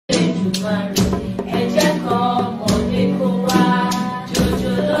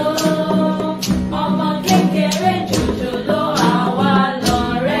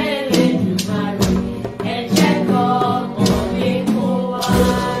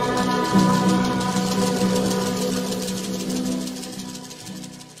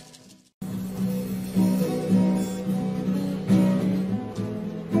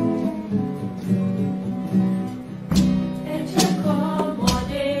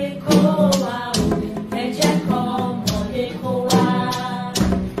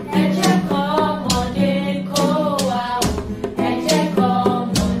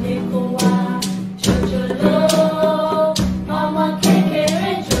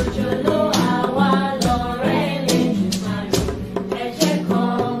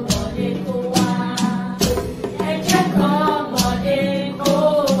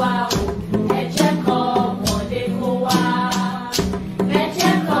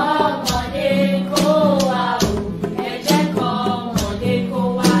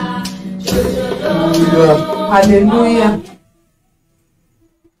Hallelujah.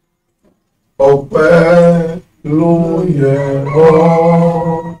 Ọpẹ́ ló yẹ ọ́,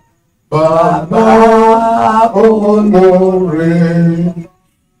 Bàbá olóore.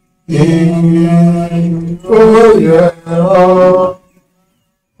 Ìyìn ló yẹ ọ́,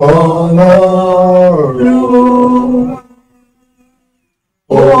 Ọlọ́run.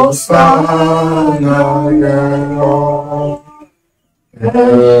 Hosana yẹ ọ́.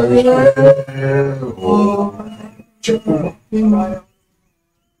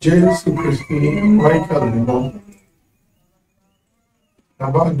 Jésù Kristi Michael nínú.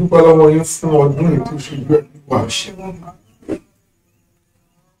 Bàbá dúpẹ́ lọ́wọ́ yín fún ọdún ètò ìṣèjú ẹ̀dùnkú àṣẹ.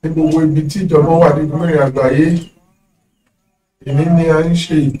 Ní gbogbo ibi tí ìjọba wà nínú ìrìn àgbáyé, èmi ni a ń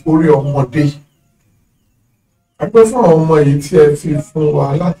ṣe ìkórè ọmọdé. A dúpẹ́ fún àwọn ọmọ yìí tí ẹ fi fún wa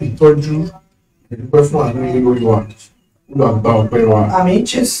láti tọ́jú. A dúpẹ́ fún àánú yín lórí wa. Olúwa gba ọpẹ́ wa. Àmín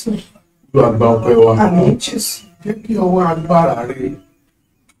Jésù. Olúwa gba ọpẹ́ wa. Àmín Jésù. Jẹ́ kí ọwọ́ agbára rẹ̀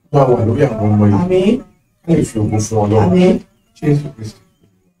máa wà lórí àwọn ọmọ yìí. Àmín. Lè fi ògo fún Ọlọ́run. Àmín. Jésù Kristi.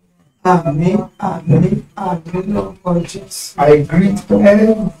 Àmín. Àmín. Àmín lórúkọ Jésù. I greet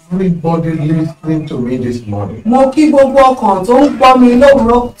everybody listening to me this morning. Mo kí gbogbo ọkàn tó ń gbọ́ mi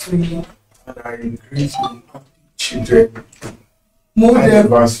lówùúrọ̀ kùtù yìí. And I greet you happy children. Mo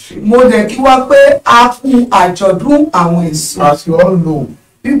dẹ̀ kí wá pé a kú àjọ̀dún àwọn èso. As you all know,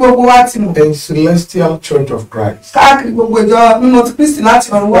 Bí gbogbo wa ti mọ̀. the Celestial Church of Christ. Káàkiri gbogbo ìjọ mímọ́ ti Kristi láti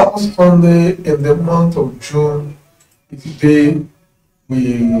ọ̀run wá. Last Sunday in the month of June is the day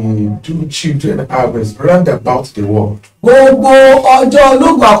we do children harvest round about the world. Gbogbo ọjọ́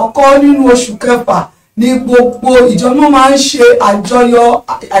ológun àkọ́kọ́ nínú oṣù kẹfà ni gbogbo ìjọ mímọ́ máa ń ṣe àjọyọ̀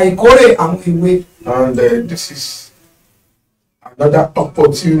àìkórè àwọn èwe. And this is another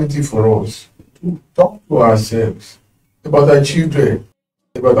opportunity for us to talk to ourselves about our children,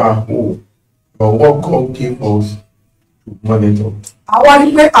 about our home, about what God gave us to monitor. Àwa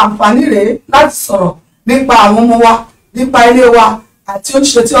rí pé àǹfààní rèé láti sọ̀rọ̀ nípa àwọn ọmọ wa, nípa ilé wa àti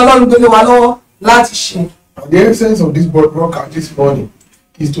ojúṣe tí Ọlọ́run gbé lé wa lọ́wọ́ láti ṣe. And the essence of this broadcast this morning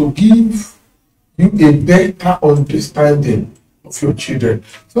is to give you a better understanding of your children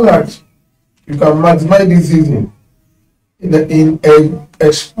so that you can maximize this season in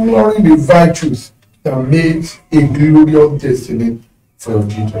exploring the virtues that make a glorious destiny for your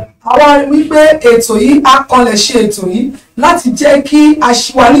children. Àwa rí wípé ètò yìí a kanlẹ̀ ṣe ètò yìí láti jẹ́ kí a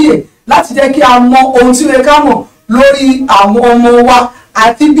ṣì wà níyè, láti jẹ́ kí a mọ ohun tí ó yẹ ká mọ̀ lórí àwọn ọmọ wa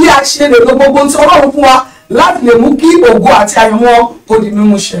àti bí a ṣe lè lo gbogbo tí Ọlọ́run fún wa láti lè mú kí ògo àti ayọ̀ wọn kó di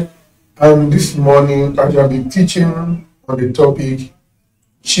mímú ṣẹ. And this morning I shall be teaching on the topic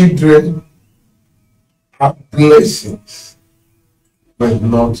children are blessings but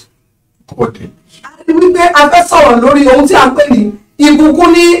not burdens. A rí wípé a fẹ́ sọ̀rọ̀ lórí ohun tí a ń pè ní ìbùkún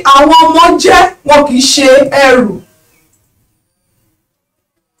ní àwọn ọmọ jẹ́, wọn kì í ṣe ẹrù.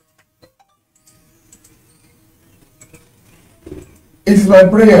 It is my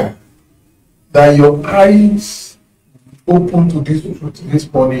prayer that your eyes open to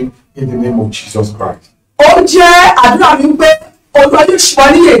this morning in the name of Jesus Christ. Ó jẹ́ àdúrà mi pé Olúwa yóò ṣì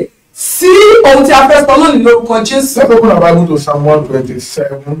wá níyè sí ohun tí a fẹ́ sọ lónìí lórúkọ Jésù. Let's open our Bible to Psalm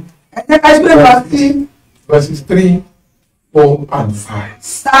 127. Ẹ jẹ́ ká ṣíbẹ̀ wá sí verses 3, 4, and 5.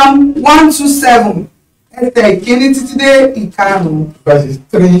 Psalm 127 ẹsẹ̀ ìkíní títí dé ìkarùn-ún. Verses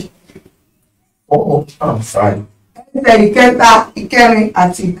 3, 4, and 5. Ẹsẹ̀ ìkẹta, ìkẹrin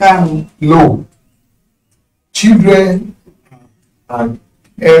àti ìkarùn-ún. Lo, children are an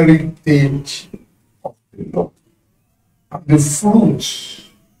heritage of the Lord, and the fruit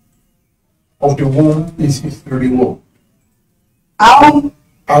of the womb is his reward. Àwọn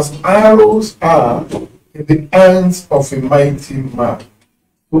as arrows are in the hands of a mighty man,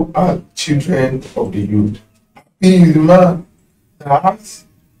 who are children of the youth. He is the man that has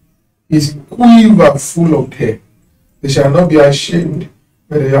his quiver full of death. They shall not be ashamed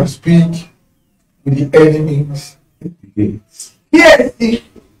when they shall speak with the enemies at the gates. Kíyèsí,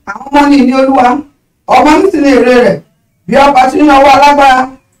 àwọn ọmọ ní ìní Olúwa, ọmọ ní sì ní èrè rẹ̀, bí ọba tí ń náwó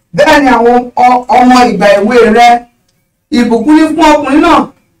alágbára, bẹ́ẹ̀ ni àwọn ọmọ ìgbà èwe rẹ̀. Ìbùkún ni fún ọkùnrin náà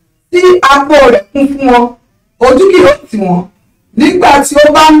tí apó rẹ̀ kún fún wọn, ojú kì yóò tì wọ́n nígbà tí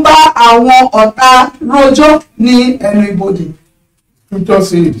ó bá ń bá àwọn ọ̀tá rojọ́ ní ẹnu ibodè. Scripture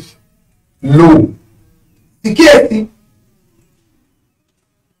says, lo. Kíyèsí,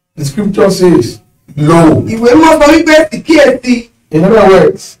 The scripture says, lo. ìwé mọ́ sọ wípé kíyèsí. In other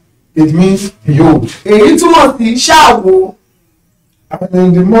words, it means behold. Èyí túmọ̀ sí ṣáàwó. And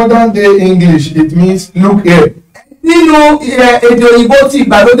in the modern day English, it means look here. Nínú èdè òyìnbó ti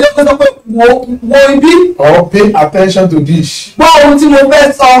ìgbàlódé ó sọ pé wo ibi. Or pay attention to this. Gbọ́ ohun tí mo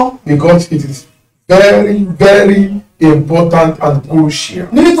fẹ́ sọ. Because it is very, very important and crucial.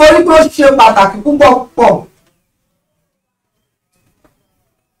 Nítorí pé ó ṣe pàtàkì púpọ̀ púpọ̀.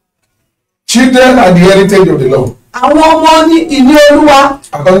 Children are the heritage of the Lord. Àwọn ọmọ ní ìní Olúwa.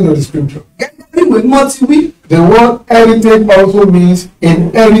 According to the scripture. Gẹ́gẹ́ bí ìwé mímọ́ ti wí. The word heritage also means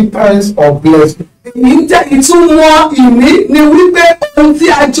inheritance of blessing. Èyí ń jẹ́ ìtumọ̀ ìní ni wípé ohun tí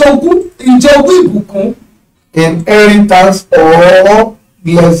a jogún ìbùkún. Inheritance or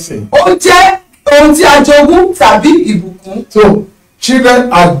blessing. Ó jẹ́ ohun tí a jogún tàbí ìbùkún. So,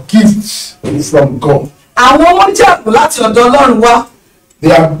 children are gifts from God. Àwọn ọmọ jẹ́ ẹ̀bùn láti ọ̀dọ̀ Ọlọ́run wá.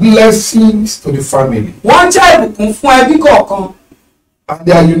 They are blessings to the family. Wọ́n jẹ́ ìbùkún fún ẹbí kọ̀ọ̀kan. And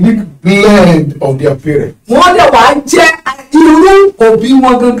they are unique blend of their parents. Wọ́n dẹ̀ wá jẹ́ irú òbí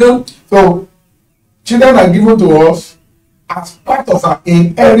wọn gangan. So, children are given to us as part of our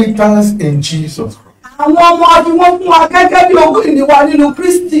inheritance in Jesus Christ. Àwọn ọmọ ọdún wọn fún wa gẹ́gẹ́ bí ogún ìní wa nínú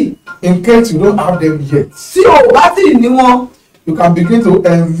Kristi. In case you don't have them yet, Tí o bá sì ní wọn, you can begin to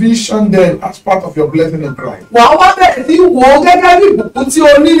envision them as part of your blessing in Christ. wàá wá bẹ̀rẹ̀ sí wò ó gẹ́gẹ́ bí ìbùkún tí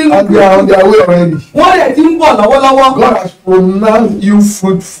o ní nínú And they are on Kristi. their way already. Wọ́n dẹ̀ ti ń bọ̀ lọ́wọ́lọ́wọ́. God has pronounced you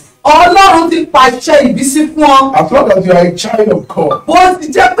fruitful. Ọlọ́run ti pàṣẹ ìbísí fún ọ. As long as you are a child of God, Bó ti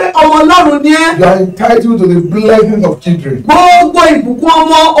jẹ́ pé ọmọ Ọlọ́run ni ẹ́. you are entitled to the blessings of children. Gbogbo ìbùkún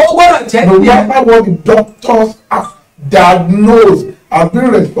ọmọ ó gbọ́dọ̀ jẹ́ No tiẹ̀. matter what the doctors have diagnosed, have been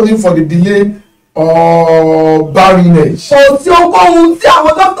responsible for the delay or barrenness. Kò sí ohunkóhun tí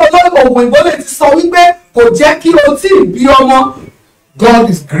àwọn dókítà lọ́dọ̀ òyìnbó lè ti sọ wípé kò jẹ́ kí o tí ì bí ọmọ. God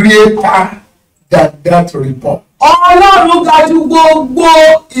is greater than that report. Ọlọ́run ga ju gbogbo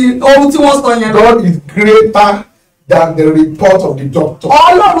ohun tí wọ́n sọ yẹn lọ. God is greater than the report of the doctor.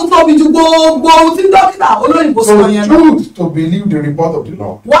 Ọlọ́run tóbi ju gbogbo ohun tí dókítà olóyìnbó So sọ yẹn lọ. choose to believe the report of the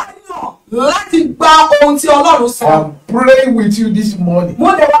Lord. Wá yàn láti gba ohun tí Ọlọ́run sọ. I'm praying with you this morning.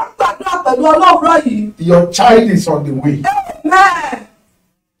 Mo lè wá gbàdúrà pẹ̀lú Ọlọ́run yìí. Your child is on the way. Amen.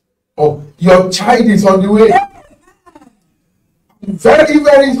 Oh, your child is on the way. Very,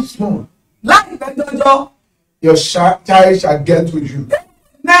 very soon, Láìpẹ́ jọjọ. your child shall get to you.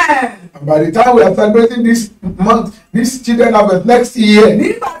 Amen. And by the time we are celebrating this month, this children harvest next year,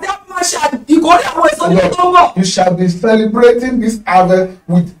 Nígbà tí a máa ṣe ìkórè àwọn èso ní tó bọ̀. you shall be celebrating this harvest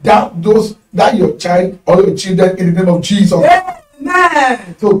with that your child or your children in the name of Jesus.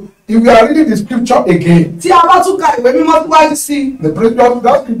 Amen. So if you are reading the scripture again, Tí a bá tún ka ìwé mímọ́ síwájú sí i.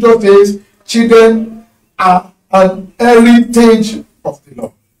 that scripture says children are an heritage of the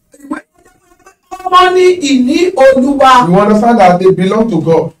Lord. Ìwé ọmọ ní ìní Olúwa. You understand that they belong to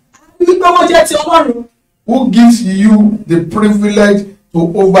God, Wípé wọ́n jẹ́ ti Ọlọ́run. who gives you the privilege to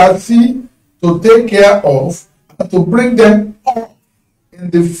oversee, to take care of, and to bring them up in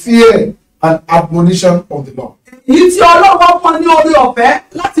the fear and admonition of the Lord. Èyí tí Ọlọ́run pọn ní orí ọ̀fẹ́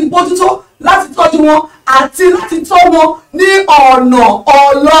láti bójútó, láti tọ́jú wọn àti láti tọ́ wọn ní ọ̀nà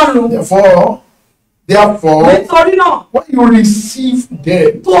Ọlọ́run. Therefore, Nítorí náà, when you receive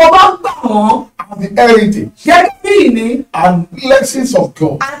them tó o bá gbà wọ́n as the heritage gẹ́gẹ́ bí ìní and blessings of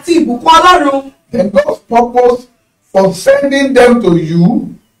God, àti ìbùkún Ọlọ́run, then God's purpose for sending them to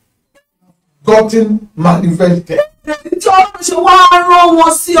you gotten manifested. èyí tí Ọlọ́run ṣe wá rán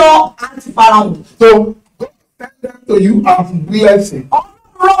wọn sí ọ àti farahàn. So God sent them to you as blessing,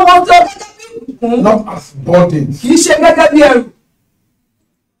 Ọlọ́run rán wọn sí ọ gẹ́gẹ́ bí ìbùkún, not as burdens. kì í ṣe gẹ́gẹ́ bí ẹrù.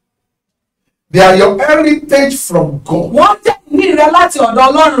 They are your heritage from God. Wọ́n jẹ́ ìní rẹ láti ọ̀dọ̀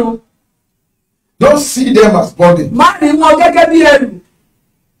Ọlọ́run. Don't see them as burdens. Má rí wọn gẹ́gẹ́ bí ẹrù.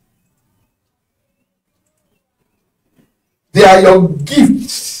 They are your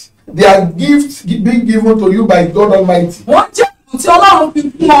gifts. They are gifts being given to you by God Almighty. Wọ́n jẹ́ tí Ọlọ́run fi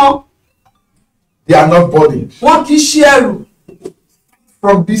fún wọn. They are not burdened. Wọn kì í ṣe ẹrù.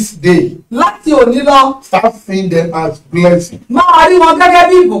 From this day, Láti òní lọ, start seeing them as blessing, máa rí wọn gẹ́gẹ́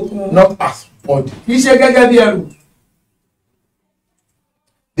bí ìbùkún. not as burden. Kì í ṣe gẹ́gẹ́ bí ẹrù.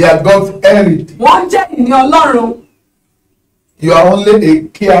 They are God's heritage. Wọ́n jẹ́ ìní Ọlọ́run. You are only a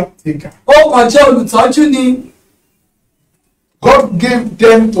caretaker. Ó kàn jẹ́ olùtọ́jú ni. God gave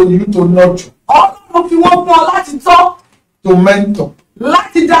them to you to nurture, Ọlọ́run fi wọ́n fún ọ láti tọ́, to mentor,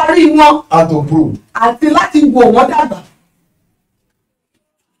 láti darí wọn, and to grow. àti láti wò wọ́n dàgbà.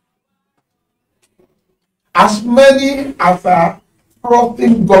 As many as are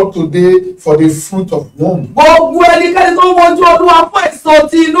trusting God today for the fruit of womb, Gbogbo ẹnikẹ́ni tó ń wojú Olúwa fún èso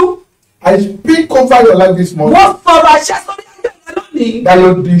ti inú. I speak over your life this morning Wọ́n sọ̀rọ̀ àṣẹ sórí ayé rẹ lónìí. that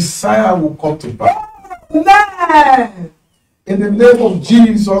your desire will come to pass. Amen. In the name of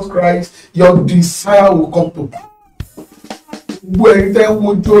Jesus Christ, your desire will come to pass. Gbogbo ẹ̀yin tẹ́ ń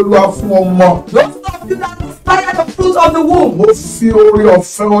wojú Olúwa fún ọmọ. Those of you that desire the fruit of the womb, Mo fi oore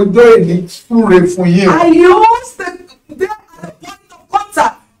ọ̀fẹ́ ọjọ́ èní súre fún yín. I use them as a point of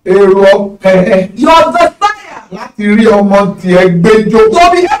contact. Èrò ọkàn ẹ Your desire láti rí ọmọ tiẹ̀ gbẹ́jọ́.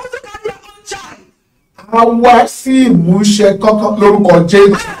 to be able to carry your own child. A wá sí ìmúṣẹ kankan lórúkọ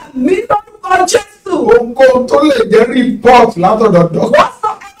Jésù. Mi lórúkọ Jésù. Ohunkóhun tó lè jẹ́ report látọ̀dọ̀ dọ́kítà.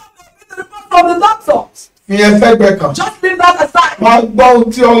 Whatsoever may be the report from the doctors, Fi ẹsẹ̀ gbẹ kan. just leave that aside Máa gbọ́ ohun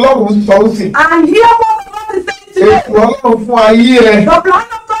tí Ọlọ́run sọ ó sì. and hear what the Lord is saying today. Ètò Ọlọ́run fún ayé ẹ. The plan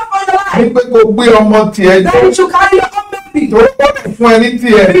of God for your Ní life, pé kó gbé ọmọ tiẹ̀ that jọ. you should carry your own baby. Tó gbọ́dọ̀ fún ẹni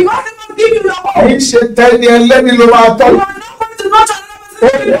tiẹ̀. Because He must give you your Kì í own. ṣe tẹ́ni ẹlẹ́ni ló máa You tọ́jú. are not going to nurture Ó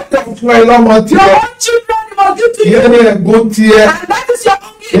another gbọ́dọ̀ fún ẹ lọ́mọ Your tiẹ̀. own children He must give to you. Ìyẹn ni ẹ̀gún tiẹ̀. And that is your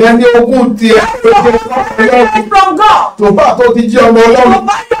own gift. Ìyẹn ni ogún tiẹ̀. That is Tó your jẹ́ own ọmọ inheritance Ọlọ́run. from God. Tó bá tó ti jẹ́ ọmọ So Ọlọ́run.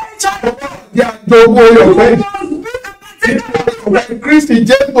 by your child, Jẹ́ àjogún orí you ọ̀fẹ́ yìí. must be a partaker. Ọ̀gbẹ́ni Kristi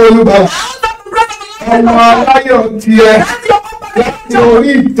Jésù Olùgbàlà. Out of the breath of the Ọmọ Lord. aláyọ̀ tiẹ̀. That's your own Láti partaker.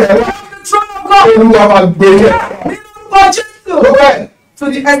 orí ìtẹ́ From the throne of God. Olúwa máa gbé yẹn. Mi lórúkọ Jésù. Tó bẹ́ẹ̀, To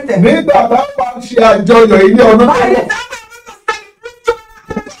the extent. nígbà tá a bá ṣe àjọyọ̀ ilé ọdún tó By the bọ̀, time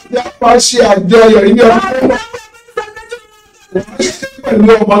tí a bá ṣe àjọyọ̀ ilé ọdún tó bọ̀, wàá ṣe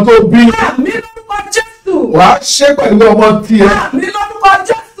pẹ̀lú ọmọ tó bí. mi lórúkọ Jésù. Wàá ṣe pẹ̀lú ọmọ tiẹ̀. Mi lórúkọ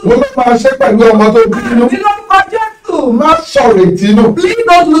Jésù. Wọ́n ló máa ṣe pẹ̀lú ọmọ tó bí inú. Mi lórúkọ Jésù. Má sọ̀rọ̀ ìtinú. Please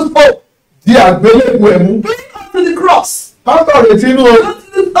don't lose hope. Di àgbélébùú ẹ̀ mú. Cling on to the cross. Má sọ̀rọ̀ ìtinú o.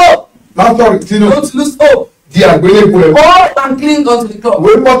 Don't lose hope. Má sọ̀rọ̀ ìtinú. Don't lose hope. Di àgbélébùú ẹ̀ mú. Hold and cling on to the cross.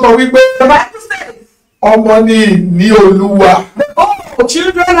 Ìwé mímọ́ sọ wípé The Bible says, ọmọ ni ìní Olúwa. oh,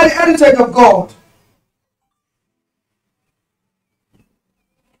 children are the heritage of God.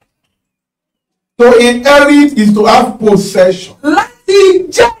 To inherit is to have possession. Láti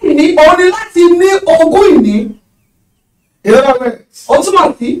jẹ́ ìní, òun ni láti ní ogún ìní. In other words, Ó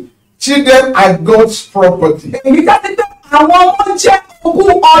túmọ̀ sí, children are God's property. èyí jáde pé àwọn ọmọ jẹ́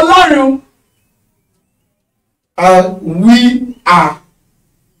ogún Ọlọ́run. And we are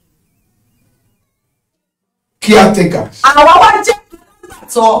caretakers. Àwa wá jẹ́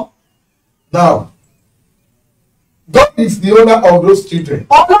alágbàtọ́. Now, God is the owner of those children.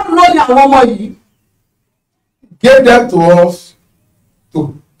 Ọlọ́run ló ní àwọn ọmọ yìí. Gave them to us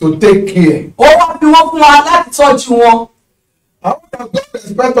to take care. Ó wá fi wọ́n fún wa láti tọ́jú wọn. And what does God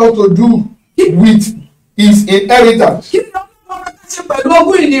expect us to do with his inheritance? Kí ni ọlọ́run ká ṣe pẹ̀lú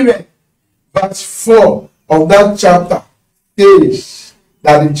ogún ìní rẹ̀? Verse 4 of that chapter says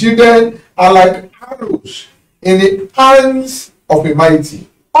that the children are like arrows in the hands of a mighty.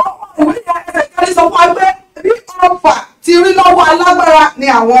 Ọmọ ìwé yẹn ẹsẹ̀ kẹ́rin sọ fún wa pé bí ọfà ti rí lọ́wọ́ alágbára ni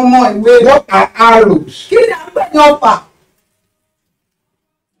àwọn ọmọ ìwé. What are arrows? Kí ni à ń pè ní ọfà?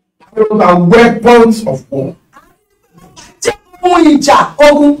 Arrows are weapons of war. Jẹ́ ohun ìjà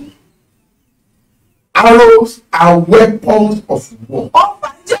ogun. Arrows are weapons of war. Ọfà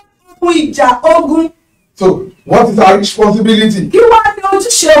jẹ́ ohun ìjà ogun. So, what is our responsibility? Kí wá ní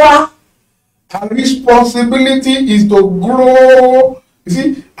ojúṣe wa? Our responsibility is to grow. You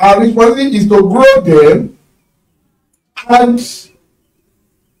see, our responsibility is to grow them and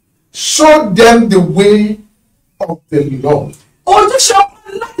show them the way of the Lord. Ojúṣe wa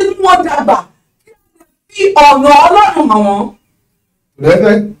ni láti mú wọn dàgbà. Fi ọ̀nà Ọlọ́run hàn wọ́n.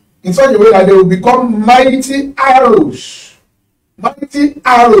 Brethren, in such a way that they will become mighty arrows. Mighty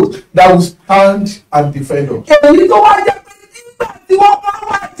arrows that will stand and defend us. Èyí tó wá jẹ́ pé nígbà tí wọ́n bá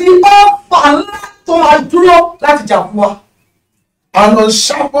wà tí ọfà ńlá tó máa dúró láti jà fún wa. An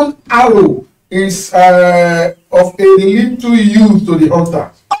unsharpened arrow is of a little use to the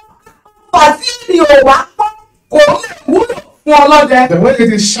hunter. Ọfà tí ènìyàn ò bá pọ́n kò lè wúlò fún ọlọ́dẹ. But when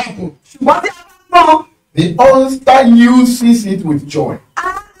it is sharpened, Ṣùgbọ́n tí a bá pọ́n, The youngster uses it with joy.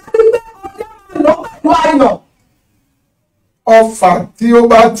 Ọfà tí ó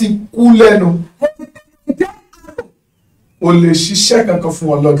bá ti kú lẹ́nu ò lè ṣiṣẹ́ kankan fún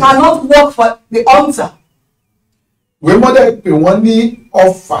Ọlọ́run. Cannot work for the altar. Ìwé mọ́dẹ̀ pé wọ́n ní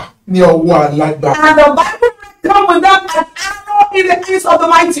ọfà ní ọwọ́ alágbára. And the Bible come with them an arrow in the hands of the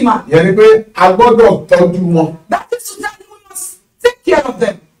mighty man. Ìyẹn ni pé a gbọ́dọ̀ tọ́jú wọn. That is to tell you we must take care of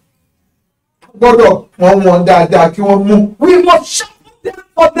them. A gbọ́dọ̀ pọ́n wọn dáadáa kí wọ́n mú. We must sharpen them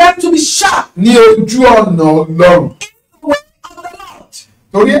for them to be sharp. Ní ojú ọ̀nà Ọlọ́run. In the way of the Lord.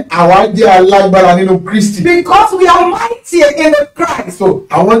 Torí àwa jẹ́ alágbára nínú Kristi. Because we are mighty in the Christ. So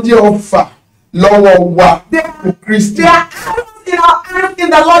àwọn jẹ́ ọfà lọ́wọ́ wa nínú Kristi. They are arrows in our hands in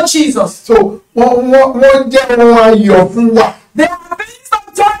the Lord Jesus. So wọ́n jẹ́ ohun ayọ̀ fún wa. They are things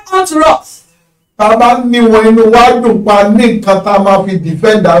of joy unto us. Tá a bá ní wọn inú wa dùn pa ní nǹkan tá a máa fi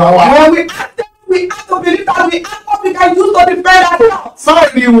defend ara wa. When we have them, we have to believe that we have what we can use to defend ourselves. Má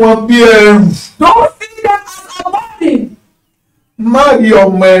rí wọn bí ẹrù. Don't see them as a burden. Má rí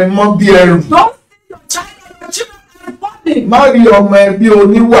ọmọ ẹ mọ́ bí ẹrù. Don't see your child or your children as a burden. Má rí ọmọ ẹ bí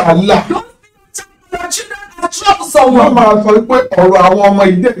oníwàhálà. Don't see your child or your children as troublesome. Wọ́n máa sọ pé ọ̀rọ̀ àwọn ọmọ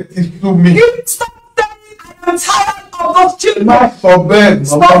ìdè ti sú mi. You stop saying I am tired of those children. Má sọ bẹ́ẹ̀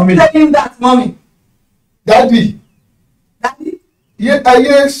mọ́ mi. Stop saying that, mommy. Dádì, Daddy,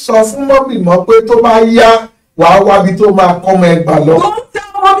 ayé sọ fún mọ́mì mọ́ pé tó bá yá wàá wábi tó máa kọ́ ọmọ ẹgbà lọ. don't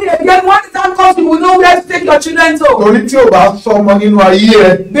tell mommy again when the time comes you will know where to take your children to. Torí tí ò bá sọ ọmọ nínú ayé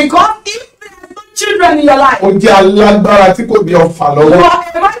ẹ, Because if there are no children in your life, ó jẹ́ alágbára tí kò ní ọfà you lọ́wọ́. are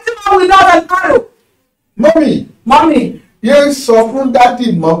a mighty man without an arrow. Mọ́mì, Mommy, yé sọ fún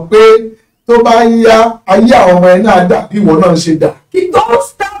dádì mọ́ pé tó bá yá ayé àwọn ọmọ ẹ náà dà bí ìwọ náà ṣe dà.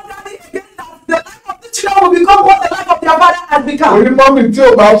 don't tell daddy again that the life of the children will become what the life of their father has become. Torí mọ́mì tí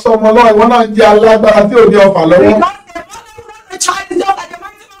ò bá sọ ọmọ lọ́wọ́ ìwọ náà jẹ́ alágbára tí ò ní ọfà lọ́wọ́. Because a mother without a child is just like a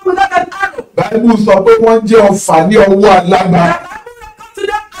mighty man without an arrow. Báíbù sọ pé wọ́n jẹ́ ọfà ní ọwọ́ alágbára. The Bible comes to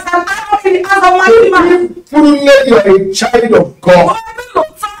them as an arrow in the hands of mighty man. Truly you are a child of God. Wọ́n bí lò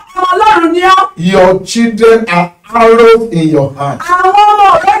fún ọmọ Ọlọ́run ní ọ́. Your children are arrows in your hand. Àwọn ọmọ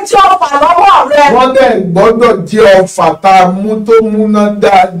rẹ jẹ́ ọfà lọ́wọ́ rẹ. Wọ́n dẹ̀ gbọ́dọ̀ jẹ́ ọfà tá a mú tó múná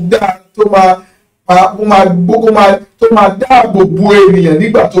dáadáa tó máa dáàbò bo ènìyàn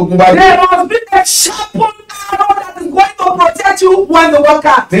nígbà tó gun bá dé. There must be a sharpened arrow that is going to protect you when the war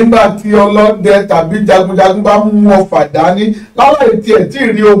comes. Nígbà tí ọlọ́dẹ tàbí jagunjagun bá mú ọfà dání láláì tiẹ̀ tí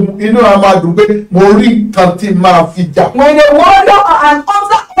ì rí ogun inú àwọn máa dùn pé mo rí nǹkan tí máa fi jà. When a warrior or an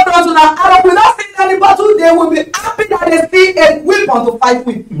hunter hold on to an arrow without seeing any battle, they will be happy that they see a weapon to fight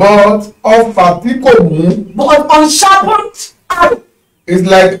with. But ọfà tí kò mú But unsharpened arrow. is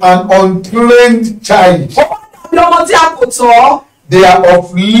like an untrained child. Ó dàbí ọmọ tí a kò tọ́. They are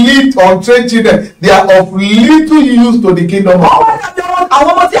of untrained children. They are of little use to the kingdom of Ó God. dàbí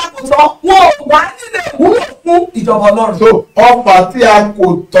àwọn ọmọ tí a kò tọ́. Wọn ò wá nílé ìwúlò fún ìjọba Ọlọ́run. So ọfà tí a kò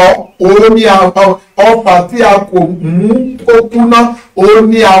tọ́ òun ni àwọn ọfà tí a kò mú kó kúná òun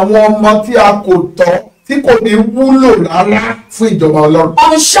ni àwọn ọmọ tí a kò tọ́ tí kò ní wúlò rárá fún ìjọba Ọlọ́run.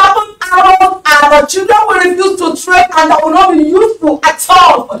 Unsharpened arrows are the children will refuse to train and that will not be useful at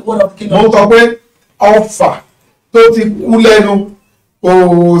all for the word of the Mo kingdom. sọ pé ọfà tó ti kú lẹ́nu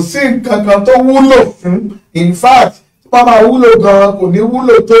kò sí nǹkan kan tó wúlò fún. In fact tó bá wúlò gan kò ní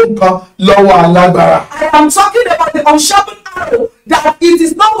wúlò tó nǹkan lọ́wọ́ alágbára. I am talking about the unsharpened arrow that it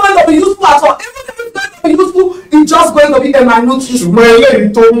is not going to be useful at all. Even if it's going to be useful, it's just going to be a minute use. Ṣùgbọ́n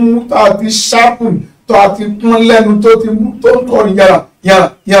eléyìí tó mú tá a ti sharpen tó a ti pọ́n lẹ́nu tó ti mú tó ń kọrin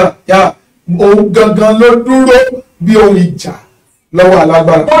yàrá òun gangan ló dúró bí ohun ìjà lọ́wọ́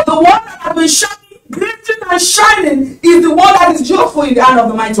alágbára. But the one that has been sharpened, glittering and shining is the one that is useful in the hand of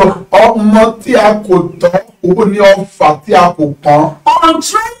the mighty man. Ọmọ tí a kò tọ́ òun ni ọfà tí a kò pọ́n.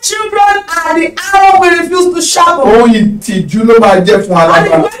 Untrained children are the arrow we refuse to sharpen. Ohun ìtìjú ló máa jẹ́ fún And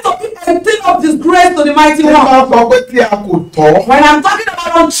alágbára. it's going to be a thing of disgrace to the mighty Tí one. wọ́n sọ pé tí a kò tọ́, When I'm talking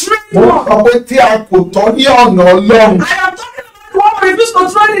about untrained mo one, sọ pé tí a kò tọ́ ní ọ̀nà Ọlọ́run. I am talking about the one who refuse to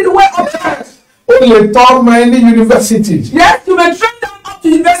train in the way of God. Ó lè tọ́ ọmọ ẹ ní yunifásitì. Yes, you may train them up to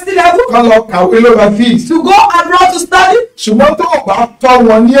university level Kán lọ kàwé lóra fees. to go abroad to study. Ṣùgbọ́n tó o bá tọ́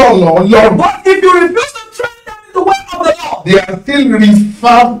wọn ní ọ̀nà Ọlọ́run. But if you refuse to train them in the way of the Lord, They are still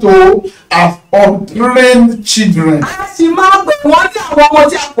referred to as untrained children. a sì máa gbé wọn ní àwọn ọmọ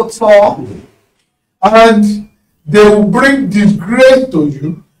tí a kò tọ́. And they will bring disgrace to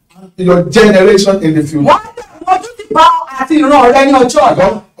you and to your generation in the future. Wọ́n á dẹ̀ wọ́n tún ti bá ọ àti ìran rẹ ní ọjọ́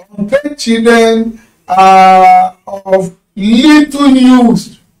ọ̀la. Because untrained children are of little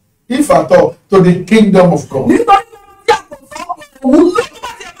use, if at all, to the kingdom of God. Nítorí pé ọmọ tí a kò tọ́ òun ló tó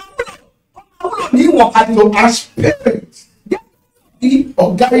bá ti ẹ̀ka wúlò ní ìwọ̀n So as parents bí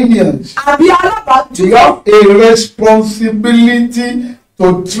or guardians, àbí you alábàájútó have a responsibility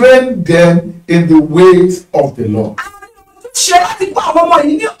to train them in the ways of the Lord. ṣe láti kọ́ àwọn ọmọ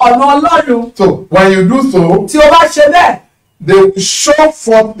yìí ní ọ̀nà Ọlọ́run. So when you do so, Tí o bá ṣe bẹ́ẹ̀, they will show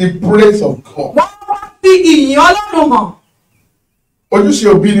forth the praise of God. wọ́n wá fi ìyìn Ọlọ́run hàn. Ojúṣe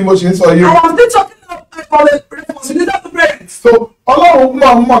òbí ni mo ṣe ń sọ yìí. I am still talking about the responsibility of the parents. So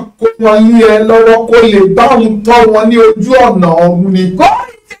Ọlọ́run mọ̀ kó wọn lé ẹ lọ́wọ́ kó lè bá òun tọ́ wọn ní ojú ọ̀nà ọ̀hún ni. God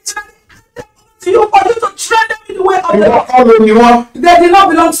is to you for you to train them in the way of the Ìwọ Lord. kọ́ ló ni wọ́n. They do not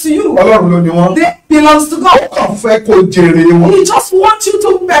belong to you. Ọlọ́run ló ni wọ́n. They belong to Ó God. kàn fẹ́ kó jèrè wọn. He just wants you to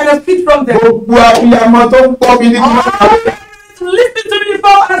benefit from them. Gbogbo abiyamọ tó ń gbọ́ mi ní All parents listen to me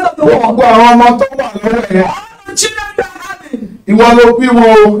before the of the world. gbogbo àwọn ọmọ tó wà lọ́wọ́ yẹn. All the children you are having, Ìwọ ló bí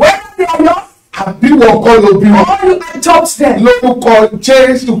wọn o. whether they are yours Àbí wọ́n kọ́ ló bí wọn. or you adopt them, Lórúkọ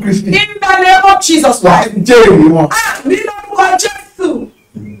Jésù Kristi. in the name of Jesus Wà á Christ. jèrè wọn. Nínú orúkọ Jésù.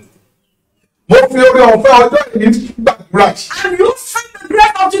 Mo fi orí ọ̀fẹ́ ọjọ́ ìní gbàdúrà. And you send the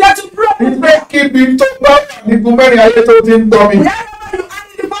grace of today to pray with me. Ìgbé kíbi tó bá wà ní gun mẹ́rin ayé tó ti ń gbọ́ mi. Wherever you are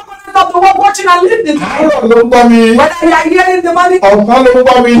in the four corners of the world watching and listening, Àárọ̀ ló ń gbọ́ mi. whether you are hearing in the morning, Ọ̀sán ló ń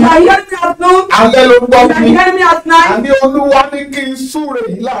gbọ́ mi. you are hearing me at noon, Alẹ́ ló ń gbọ́ you are mi. hearing me at night, Àní Olúwa ní kí n súre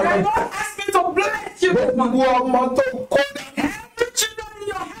yìí the láàárọ̀. Lord asked me to bless you this Gbogbo morning. ọmọ tó kó dání. Every children in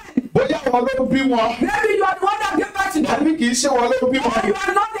your hand, Bóyá wọn ló bí wọn. maybe you are the one that gave birth to them, Àbí kì í ṣe wọn ló bí or wọn. you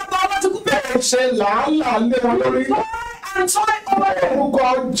are not their biological Ó parents. ṣe làálàá lé wọn lórí. Toil and toil over them.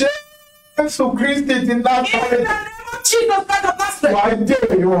 Orúkọ Jésù Kristi ti In the Násárẹ́tì. name of Jesus Christ of Nazareth. Wà á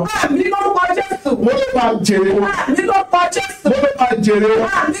jèrè wọn. Nínú orúkọ Jésù. Mo lè máa jèrè wọn. Nínú orúkọ Jésù. Mo lè máa jèrè wọn.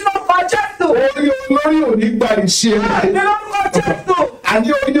 Nínú orúkọ Jésù. Orí olórí ò ní gba ìṣe rẹ̀. Nínú orúkọ Jésù. Àní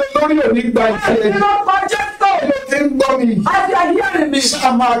orí olórí ò ní gba ìṣe rẹ̀. Nínú orúkọ Jésù. Ló ti ń gbọ́ mi. As you are hearing me, Ṣá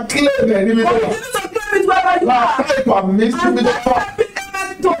máa kílẹ̀ rẹ̀ níbi tó wà. continue to claim it wherever you Máa are. ká ìpàmì síbi And tó wà. let every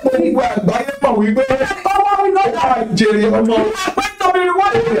amen to me. Gbogbo àgbáyé mọ̀ wípé Power will ó not máa die. jèrè ọmọ. You are going to be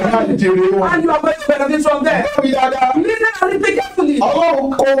rewarded. Ó máa jèrè wọn. And you are going to benefit from them. Gbọ́ mi dáadáa. Listen and listen carefully. Ọlọ́run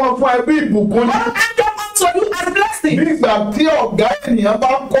kó wọn fún ẹbí ìbùkún ni. God enter unto you as blessing. Nígbà tí ọ̀gá ènìyàn bá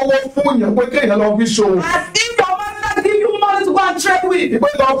kówó fún èèyàn pé kéèyàn lọ fi ṣòwò. As if your master give you money to go and trade with. Ìpè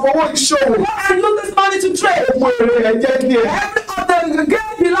lọ fowó ìṣòwò. Go and use this money to trade. Owó èrè ẹ̀ jẹ́ kí ẹ. Every of the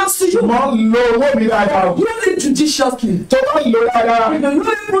gain belongs to you. Mọ̀ ń lo owó mi dáadáa. Use it judiciously. Tó bá ń lo dáadáa. If you use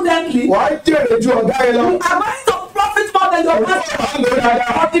it prudently, Wà á jèrè ju ọ̀gá yẹn lọ. you are going to profit more than your Tó bá master. ń lo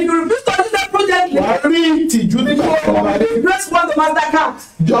dáadáa. But if you refuse to use it prudently, Wà á rí ìtìjú nígbà tó wà dé. you grace when the master comes.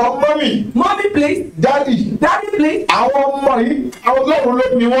 Jọ mọ́mì, Mommy, please. dádì, Daddy, please. àwọn ọmọ yìí, àwọn Ọlọ́run ló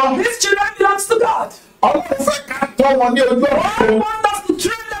ní wọ́n. These children belongs to God. Ọlọ́run fẹ́ ká tọ́ wọn ní ojú ọ̀rọ̀. God wants us to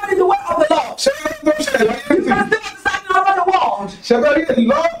train them in the way of the Lord. Ṣé ló ń ṣẹlẹ̀ láyé You sí? can see what's happening over the world. Ṣẹ̀fẹ̀ rí a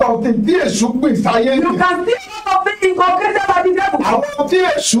lot of things tí èṣù gbìn sáyé You nì. can see a lot of things inculcated by the devil. Àwọn tí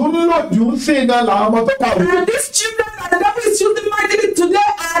èṣù ń lò jù ń sìn náà làwọn ọmọ tó kàwé. And these children that the devil is using mightily today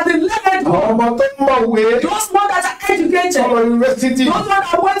are the learned Àwọn ones. ọmọ tó mọ̀wé Those ones that are educated. lọ yunifásitì. Those ones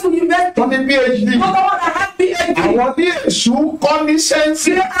that went to university. Wọ́n ní PhD. Those ones that have PhD. Àwọn ní èṣù kọ́ ní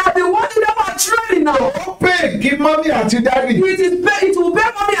sẹ́ńsì. They are the ones that are training now. Ó pè kí mọ́mí àti dádì. It will pay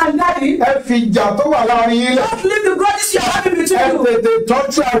mommy and daddy. Ẹ fi ìjà tó wà láàrin yín lẹ̀. Just leave the grudges you are having Ẹ between you. tètè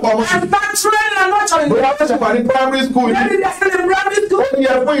tọ́jú àwọn ọmọ. And start training and nurturing them. Bóyá wọ́n ṣe wà ní primary school yìí. Maybe they are still in primary Ó school.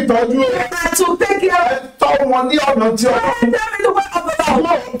 yẹ fún ìtọ́jú ẹ̀. And to take care Ẹ of tọ́ wọn ní ọ̀nà tí train ọlọ́run. them in the way of the Lord.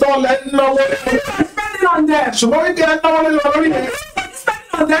 Lóòótọ́ lẹ ń náwó lé. You are spending on them. Ṣùgbọ́n wípé ẹ náwó lé lọ lórí ẹ̀.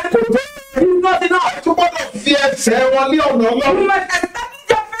 Spending on them is not enough. Tó gbọ́dọ̀ fi ẹsẹ̀ wọn ní ọ̀nà You ọlọ́run. must establish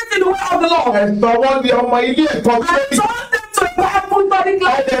your faith in the way of the Lord. Ẹ̀sọ́ wọn di ọmọ ilé ẹ̀kọ́ tó And ní. turn them to a Bible study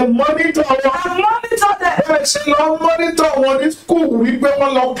class. Ẹ mọ́nítọ̀ wọn. And monitor them. Bẹ́ẹ̀ ṣe lọ mọ́nítọ̀ wọn ní skul wípé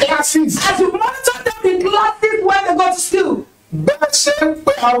wọ́n lọ classes. As you monitor them in classes when they go to school. Bẹ́ẹ̀ ṣe ń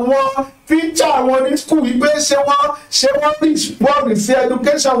pe àwọn tíjà wọn ní skul wípé ṣé wọ́n respond sí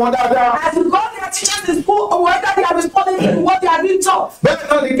education wọn dáadáa. As you call their teachers in school, or whether they are responding to what they are being taught. Bẹ́ẹ̀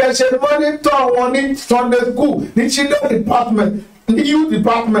náà ni kẹ́ ṣe mọ́nítọ̀ wọn ní Sunday school ní children department ní youth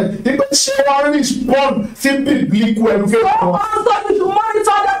department wípé ṣé wọ́n respond sí biblical education wọn. Also, you should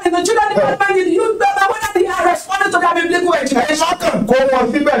monitor them in the children department, in the youth department, whether they are responding to their biblical Ẹ education. má kàn kó wọn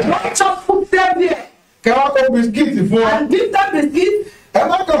síbẹ̀. Don't just put them there Kẹ́ wá kó bisikíìtì fún wọn. and give them biscuits. Ẹ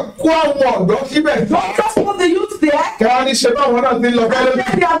má kàn kó àwọn ọ̀dọ́ síbẹ̀. Don't just put the youth there. Kẹ́ wá ní ṣe báwọn náà ti lọ And fẹ́lẹ́.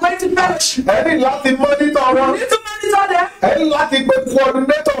 then they are going to fellowship. Ẹ ní láti mọ́nítọ̀ wọn. You need to monitor them. Ẹ ní láti pe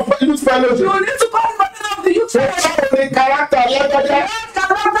coordinator of youth fellowship. You need to call the president of the youth fellowship. Báwo ni character lágbájá? What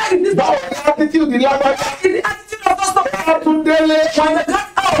character is this? Báwo ni attitude lágbájá? What is the attitude of us? Látúndélé. When they come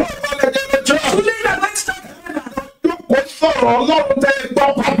out, Ọlọ́dẹ̀dẹ̀ jọ. truly you are going to talk to them. Jókòó sọ̀rọ̀ Ọlọ́run tẹ́ ẹ gbọ́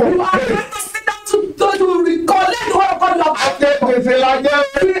papọ̀. You are going to sit down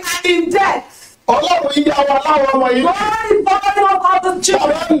Ọlọ́run yíyá wa láwọn ọmọ yìí. God is following us all the children.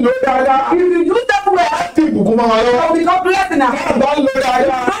 Bàbá ń lò dáadáa. If you use them well, Láti ìbùkún máa they lọ. will become blessed in our life. Bàbá ń lò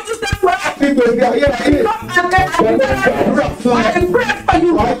dáadáa. Don't use them well. Láti gbèsè ayé ayé. I pray for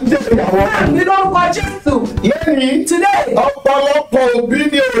you. Wàá jẹ́ ìyàwó. You don't go Jesus. Lẹ́yìn Today, ọ̀pọ̀lọpọ̀ òbí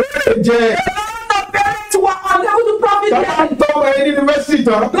ní òrèrè jẹ. a lot of parents who are unable to profit Tọ́ba them. ń tọ́wọ́ ẹ ní yunifásitì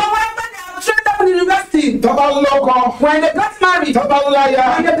tán. No wonder they are trained up in university. Tọ́ba ń lọ́kọ. When they got married, Tọ́ba ń láya.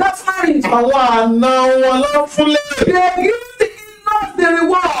 when they got married, Àwọn àna wọn ló fúnlé. they give the in-laws the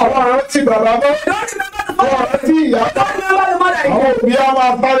reward. Àwọn rántí bàbá mọ́. Don't remember the Àwọn mother. rántí ìyá. Don't remember the mother. Àwọn òbí á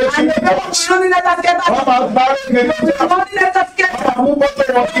máa sáré sí And the ìjọ. parents will only let us get Wọ́n back. máa sáré kiri ìjọ. Only let us get back. Àwọn mọ́tò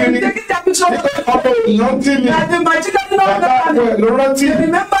wọn kiri. Taking their picture. Ọmọ ìrántí mi. That the magical love Bàbá that ẹ̀ ló rántí. they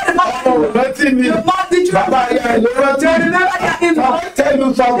remember the Ọmọ mother. ìrántí mi. The mother, the Bàbá children. ẹ̀ ló rántí. They remember their in-laws. Tẹ́lu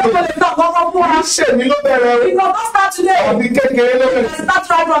sọ pé People they talk about for kì í us. ṣèmi ló bẹ̀rẹ̀ o. It does not start today. Ọ̀dí kékeré ló It bẹ̀rẹ̀. starts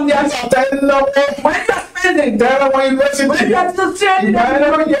right from there. Tẹ́ ń náwó. When you are spending, Tẹ́lẹ̀ wọn yunifásitì. when you are still training Ìgbà them,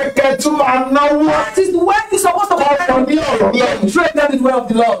 yẹn ló yẹ kẹ́ tún máa náwó. that is when you're supposed to Ọ̀pọ̀ ní ọ̀rọ̀ lọ́wọ́. train them in the way of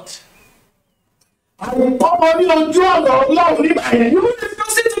the Lord. Àwọn ọmọ ní ojú ọ̀nà ọlọ́run nígbà yẹn. You will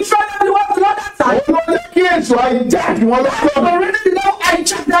refuse to train them in the way of the Lord that time. Òun ló jẹ́ kí èso àìjáàkì wọn lọ́jọ́. But already the devil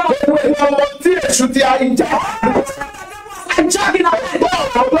hijacked them. Òun ni ọmọ tí èso ti àìjáàkì. Hijacking our head.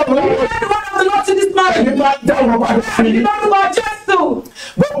 Ọlọ́run You láwọn heard the word of the Lord to this man. ẹni máa dá wọn padà sí You i. know the Lord Jesus.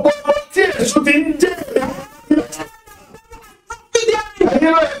 Gbogbo ọmọ tí èso ti ń jẹ́ ẹ̀yà.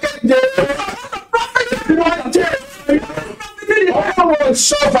 Ẹ̀yin ló yẹ kẹ́ jẹ́ ẹ̀yà. Wọ́n jẹ́ ẹ̀yà. Ọlọ́run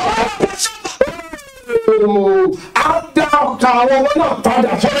ṣọ́fà. Á dá ọkà àwọn ọmọ náà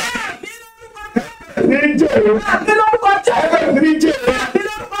padà sọ́dọ̀. Ní jẹ́ ẹ̀yà. You know the Lord Jesus. Ní jẹ́ ẹ̀yà.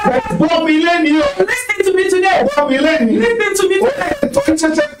 Gbọ́ mi lẹ́ni o. Listen to me today. Gbọ́ mi lẹ́ni. Listen to me today. Tó ń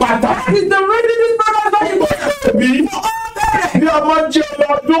ṣẹ̀ṣẹ̀ pàtàkì. It's the reading this program very important. Bí bí ọmọ jẹ́ ọmọ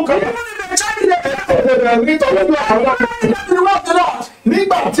ọdún kan. Nítorí àwọn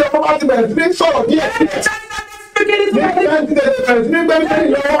nígbà tí ọmọ bá ti bẹ̀rẹ̀ sí ní sọ̀rọ̀ díẹ̀ nígbà tí bẹ̀rẹ̀ sí ní gbẹ́gbẹ́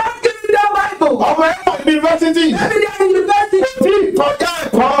lọ́wọ́ ọmọ ẹ̀kọ́ yunifásitì tí ìkọjá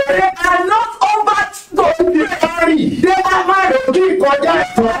ẹ̀kọ́ rẹ̀ ti parí tí ìkọjá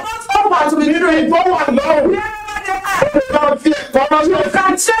ẹ̀kọ́ nínú ìfọwọ́ lọ́wọ́ lọ fi ẹ̀kọ́ lọ́wọ́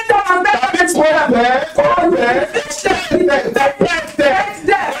tàbí kó bẹ́ẹ̀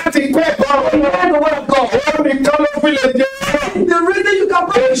láti kó ẹ̀kọ́ ọ̀rọ̀ nìkan ló fi lè jẹ́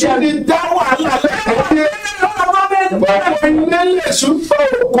èyí ni dá wàhálà lẹ́kọ̀ọ́ ilé lè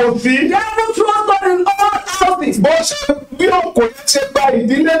ṣùgbọ́n kò sí. Bó ṣe bí òkò yẹn ṣe gba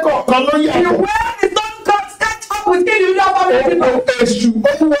ìdílé kọ̀ọ̀kan ló yàtọ̀. Èṣù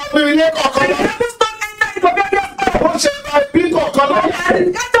ó wọ inú ilé kọ̀ọ̀kan lọ. Bó ṣe gba ìbí kọ̀ọ̀kan ló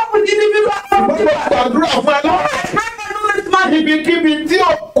yàtọ̀. Mo gbàdúrà fún ẹ lọ́wọ́. Ibikíbi tí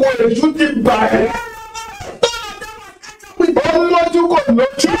òkò èṣù ti bà ẹ́. Ó lójú kò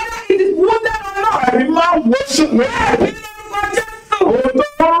lójú. Àrí máa wò sùn lójú. Òun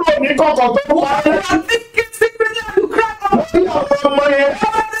tó ń rò ní kọ̀kọ̀ tó wà á. Ọmọ yẹn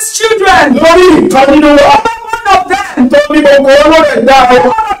lórí ìkan nínú wa. Nítorí gbogbo olóòrè dá o.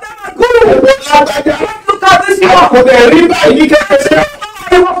 Gbogbo lágbájá. Àkùdẹ̀ rí báyìí kékeré.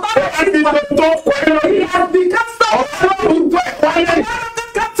 Ẹni tó kọ́ ẹ lọ. Ọlọ́run tó ẹ̀ wáyé.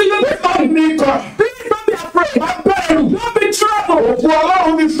 Nípa nìkan. Má bẹ̀rù. Òkú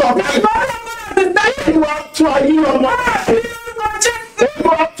Ọlọ́run ti sọ̀rọ̀. Olúwa tún ayé ọmọ.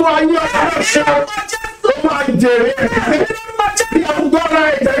 Olúwa tún ayé ọmọ náà ṣe. Ó máa jèrè ẹ̀. Bí agbára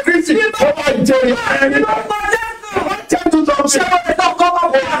ẹ̀jẹ̀ Kristi, ó máa jèrè ẹ̀. Àwọn jẹ́ tuntun ṣe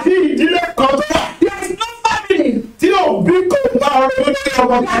òbí ìdílé kan tó wà. Tí òbí kò bá ronú ní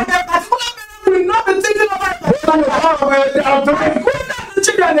ọmọ kan. Àwọn ẹ̀dá tó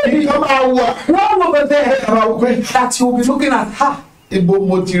èyí kan máa wà. That you will be looking at her. Ibo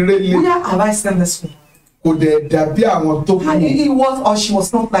mo ti rélé. Where have I sent this one? Kò dẹ̀ dàbí àwọn tó kù. And he was or she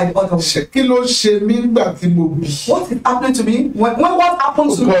was not like the other one. Ṣé kí ló ṣe mí nígbà tí mo bí? What is happening to me? When what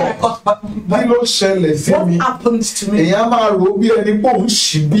happened to me? I got Kí ló ṣẹlẹ̀ sí mi? what happened to me? Èèyàn máa rò ó bí ẹni pé òun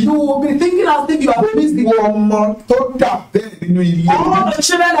ṣì bí. You will be thinking as if you are busy. Wo ọmọ tó dà bẹ́ẹ̀ nínú ilé All the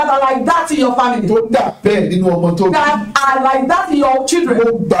children that are like that in your family, tó dà bẹ́ẹ̀ nínú ọmọ tó bí. that are like that in your children,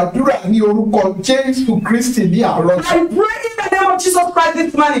 Mo gbàdúrà ní orúkọ Jésù Kristi ní àárọ̀. I pray in the name of Jesus Christ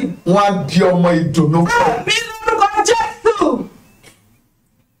this morning. Wọ́n á di ọmọ ìdùnnú fún ọ. Be the God of Jesus.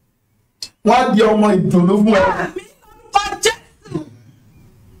 Wọ́n á di ọmọ ìdùnnú fún ọ. Be the God of Jesus.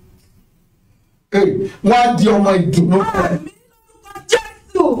 Wọ́n á di ọmọ ìdùnnú fún ọ. Be the God of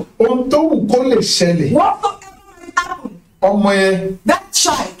Jesus. Ohun tó wù kó lè ṣẹlẹ̀. Whatsoever might happen, Ọmọ yẹn that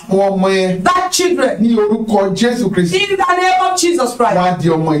child, àwọn ọmọ yẹn that children, ní orúkọ Jésù Kristi in the name of Jesus Christ. wọ́n á di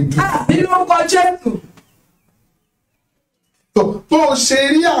ọmọ ìdúró. Ní orúkọ Jésù. tó o ṣe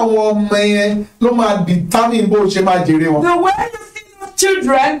rí àwọn ọmọ yẹn ló máa determine bó o ṣe máa jèrè wọn. The way you see those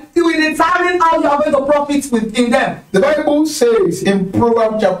children, it will determine how you are going to profit within them. The Bible says in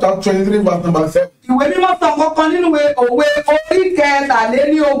Proverbs chapter 23 verse number 7. Ìwé mímọ́ sọ kankan nínú òwe orí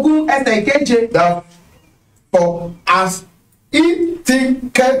kẹtàlélógún ẹsẹ̀ ìkeje. That for as he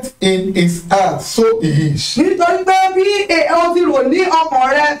thinketh in his heart, so he is. Nítorí pé bí o ti rò ní ọkàn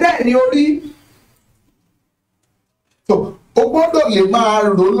rẹ bẹ́ẹ̀ ni ó rí. So o gbọ́dọ̀ lè máa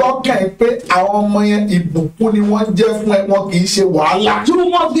rò lọ́kàn ẹ pé àwọn ọmọ yẹn ìbùkún ni wọ́n jẹ́ fún ẹ, wọn kì í ṣe wàhálà. You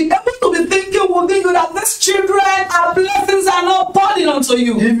must be able to be thinking within you that these children are blessings and not burden unto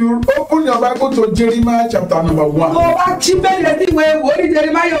you. If you open your Bible to Jeremiah chapter number 1. Tó bá jí bẹ́ẹ̀ tí ìwé wòlíì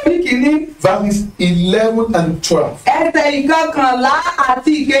Jeremáyà orí kìíní. Verses 11 and 12. Ẹsẹ̀ ìkọkànlá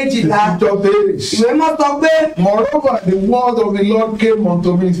àti ìkejìlá. Ìwé mọ́ sọ pé. Moreover, the word of the Lord came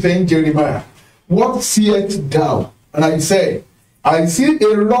unto me, saying, Jeremiah, what seest thou? And I said, I see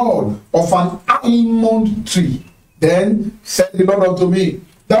a rod of an almond tree. Then said the Lord unto me,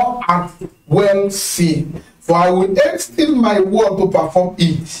 thou art well seen, for I will hasten my word to perform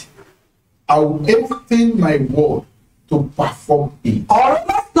it. I will hasten my word to perform it. Ọ̀rọ̀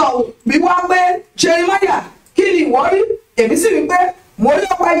bá sọ bí wá pé Jeremáyà kí ni ìwọ rí? Èmi sì wí pé mo rí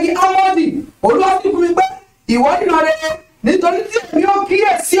ọ̀pá igi ámọ́ọ̀dì. Olúwa sì fún mi pé ìwọ ríran rere nítorí tí èmi ó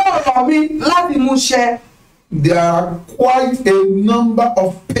kíyèsí ọ̀rọ̀ mi láti mú ṣẹ. There are quite a number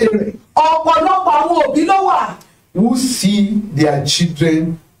of parents Ọ̀pọ̀lọpọ̀ àwọn òbí ló wà. Who see their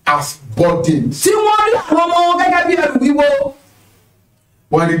children as burdens. Tí wọ́n rí àwọn ọmọ wọn gẹ́gẹ́ bí ẹrù wíwo.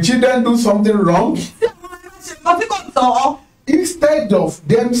 When the children do something wrong, Tí àwọn ọmọ ẹgbẹ́ ṣe nǹkan tí kò tọ́. instead of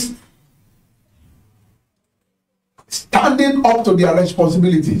them standing up to their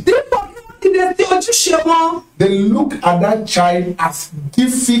responsibilities, Dípò kí wọ́n dìde sí ojúṣe wọn. they look at that child as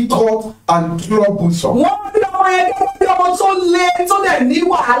difficult and troublesome. Wọ́n rí ọmọ yẹn gẹ́gẹ́ bí ọmọ tó le tó dẹ̀ ní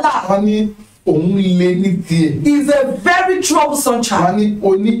wàhálà. Wọ́n ní òun lé ní tiẹ̀. He is a very troublesome child. Wọ́n ní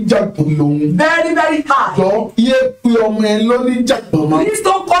oníjàgbọ̀n lòun. Very, very hard. Jọ yé pe ọmọ ẹ lóníjàgbọ̀n mọ́. Please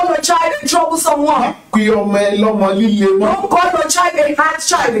don't call your child a troublesome one. Pe ọmọ ẹ lọ́mọ líle mọ́. Don't call your child a hard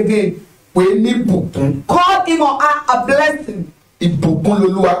child again. Pè ní bùkún. Call him or her a blessing. Ìbùkún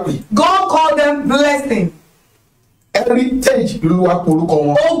lolúwa pè. God called them blessing. Heritage lolúwa porúkọ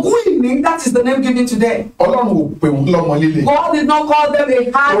wọn. Ogún ìní, that is the name given today. Ọlọ́run ò pè wọ́n lọ́mọ líle. God did not call them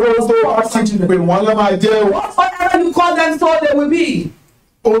a hard Owó tó bá ti pè wọ́n lọ́ máa jẹ́ o. Whatsoever you call them, so they will be.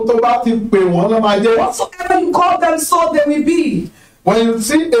 Ohun tó bá ti pè wọ́n lọ́ máa jẹ́. Whatsoever you call them, so they will be. When you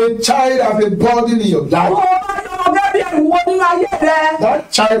see a child as a burden in your life,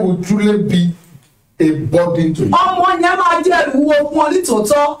 that child will truly be a burden to you. Ọmọ yẹn máa jẹ́ ìwúwo fún ọ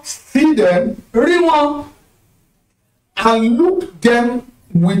nítòótọ́. See them Rí wọn. and look them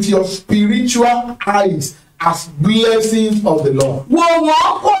with your spiritual eyes as blessings of the Lord. Wò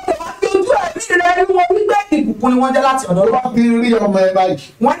wọ́n kó tẹ̀wá sí ojú ẹ̀mí rẹ̀ rí wọn wípé ìbùkún ni wọ́n jẹ́ láti ọ̀dọ̀ Tó Ọlọ́run. bá ti rí ọmọ ẹ báyìí,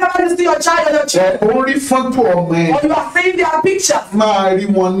 Whenever you see your child or your child, ó rí fọ́tò ọmọ ẹ, or you are seeing their picture, máa rí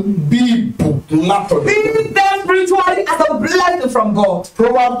wọn bí ìbùkún látọ̀dọ̀. see them spiritually as a blessing from God.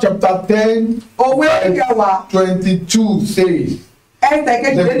 Proverbs chapter 10 Òwe ìkẹwàá 22 says, ẹsẹ̀ the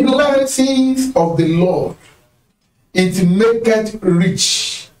kejìlélógún. blessings of the Lord, it maketh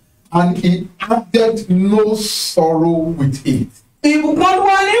rich, and he added no sorrow with it. Ìbùkún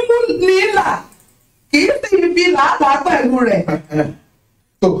Olúwa ní mú ní ìlà, kì í sì fi làálàá pẹ̀lú rẹ̀.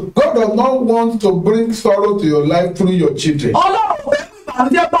 So God does not want to bring sorrow to your life through your children. Ọlọ́run fẹ́ mú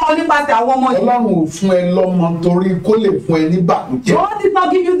ìbànújẹ́ bá ọ nípasẹ̀ àwọn ọmọ yìí. Ọlọ́run ò fún ẹ lọ́mọ torí kó lè fún ẹ ní bànújẹ́. God did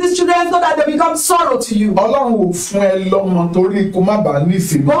not give you these children so that they become sorrow to you. Ọlọ́run ò fún ẹ lọ́mọ torí kó má bàa ní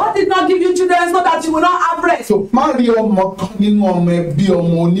ìsinmi. God did not give you children so that you will not have rest. So má rí ọmọ kan nínú ọmọ ẹ bí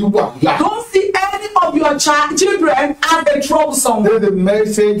ọmọ oníwàhálà. Don't see any of your children as a troublesome. There's a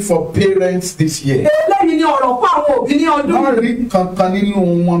message for parents this year. Eléyìí ni ọ̀rọ̀ fún àwọn òbí ní ọdún. Má rí kankan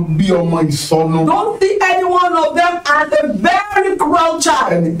nínú wọn bí ọmọ ìsọnù. Don't see any one of them as a very cruel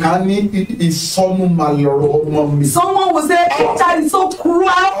child. Ẹnìkan ní ìsọnù máa lọ̀rọ̀ ọmọ mi. Someone will say, "This child is so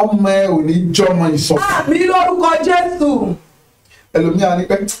cruel." Ọmọ ẹ ò ní jọmọ ìsọnù. Àmì lórúkọ Jésù. Ẹlòmíà ní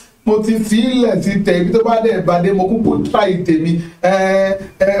pé mo ti fi ilẹ̀ sí tẹ̀ ibi tó bá dẹ̀ bàdé mo kúkú try tèmi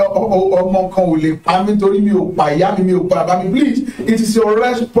ọmọ kan ò lè pa mí torí mi ò pa ìyá mi ò pa bàbá mi. Please, it is your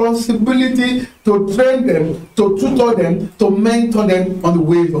responsibility to train them, to tutor them, to mentor them on the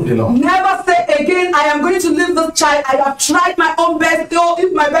ways of the Lord. Never say again, "I am going to leave this child. I have tried my own best, though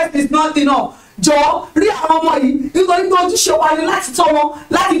if my best is not enough." Jọ̀ọ́ rí àwọn ọmọ yìí nítorí pé ojúṣe wa ni láti tọ́ wọn,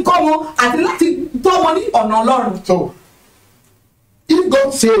 láti kọ́ wọn àti láti tọ́ wọn ní ọ̀nà Ọlọ́run. So If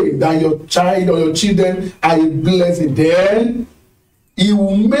God says that your child or your children are a blessing, then He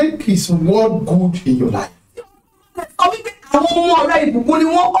will make His word good in your life. Sọ wípé àwọn ọmọ rẹ ìbùkún ni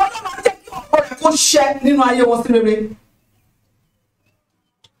wọ́n, Ọlọ́run á jẹ́ kí ọ̀rọ̀ rẹ̀ kó ṣẹ nínú ayé wọn sí rere.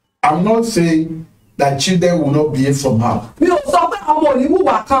 I'm not saying that children will not behave somehow. Mi ò sọ pé àwọn ọmọ ò ní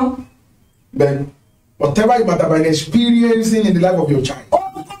hùwà kan. But whatever you might have been experiencing in the life of your child,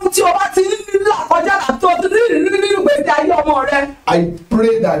 Ohun tí o bá ti ní là kọjá àti o ti ní ìrírí nínú ìgbésí ayé ọmọ rẹ. I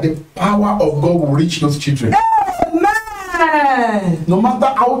pray that the power of God will reach those children. Amen. No matter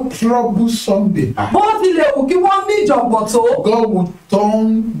how troublesome they are, Bó tilẹ̀ wù kí wọ́n ní ìjọ̀gbọ̀n tó. God will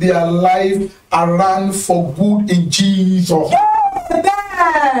turn their life around for good in Jesus.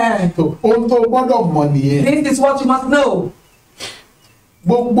 Amen. So, ohun tó gbọ́dọ̀ mọ̀ nìyẹn. This is what you must know.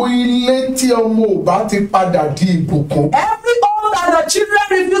 Gbogbo ilé tí ọmọ ò bá ti padà di ìbùkún. Every home that the children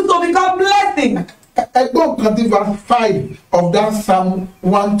refuse to become blessing. Ẹgbọ́n kan tí verse 5 of that Psalm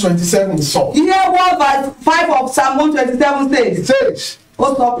 127 sọ. Hear what verse 5 of Psalm 127 It says. says,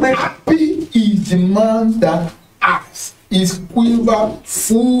 Ó sọ pé, happy is the man that has his quiver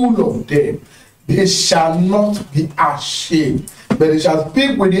full of them. They shall not be ashamed, but they shall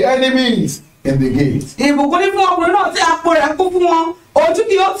speak with the enemies in the gate. ìbùkún ní fún ọkùnrin náà tí apò rẹ̀ kún fún wọn, ojú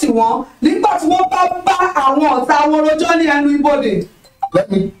kì yóò tì wọ́n nígbà tí wọ́n bá àwọn ọ̀tá wọn rojọ́ ní ẹnu ibodè. Let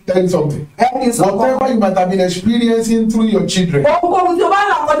me tell you something. Ẹni sọ Whatever you might have been experiencing through your children, ohunkóhun tí o bá ń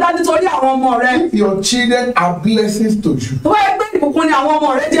là kọjá nítorí àwọn ọmọ rẹ, if your children are blessings to you, tó bá yẹ pé ìbùkún ni àwọn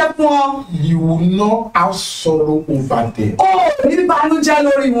ọmọ rẹ jẹ́ fún ọ, you will not have sorrow over them. o ò ní bànújẹ́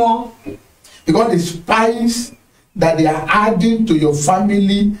lórí wọn. Because the spice that they are adding to your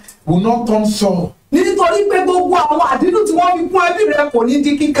family will not turn sour. Nítorí pé gbogbo àwọn àdínù tí wọ́n fi kún ẹbí rẹ kò ní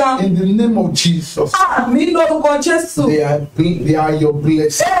di kíkan. In the name of Jesus, Àmín lórúkọ Jésù. they are your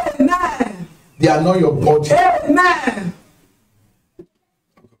blessing. Amen. They are not your body. Amen.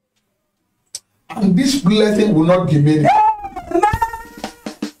 And this blessing will not diminish.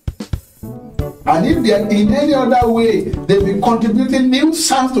 And if they are in any other way, they'll be contributing new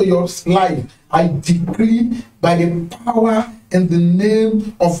songs to your life. I decree by the power in the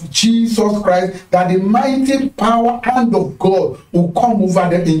name of Jesus Christ that the mighty power hand of God will come over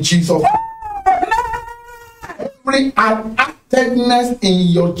them in Jesus. Every unactedness in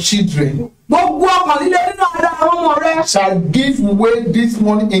your children Gbogbo ọkàn líle nínú ara àwọn ọmọ rẹ. shall give way this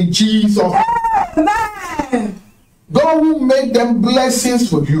morning in Jesus. Amen. God will make them blessings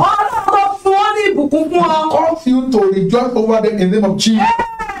for you. Ọlọ́run tó fún ọ ní ìbùkún fún ọ. Cause you to rejoice over them in the name of Jesus.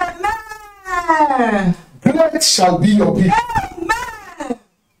 Amen. Great shall be your peace. Amen.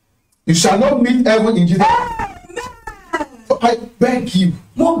 You shall not meet heaven in Jesus. Amen. So I beg you,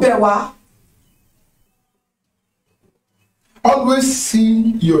 Mo bẹ̀ wá. always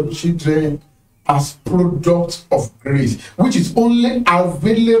see your children as products of grace, which is only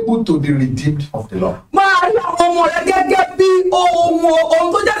available to the redeemed of the Lord. Máa rí àwọn ọmọ rẹ gẹ́gẹ́ bí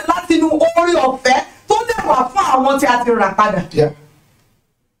ohun tó jáde láti inú orí ọ̀fẹ́ tó dẹ̀ wà fún àwọn tí a ti rà padà. Yeah.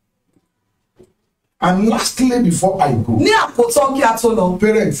 And lastly, before I go, Ní àkótán kí a tó lọ.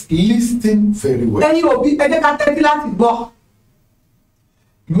 parents, listen very well. Ẹ̀yin òbí, ẹ jẹ́ ká tẹ́tí láti gbọ́.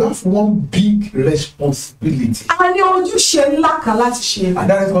 You have one big responsibility. A ní ojúṣe ńlá kan láti ṣe. And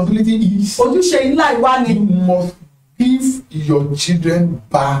that responsibility is Ojúṣe ńlá ìwá ni. you must give your children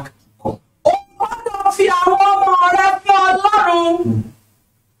back to God. Ó gbọ́dọ̀ fi àwọn ọmọ rẹ fún Ọlọ́run.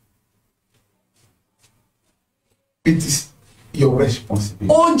 It is your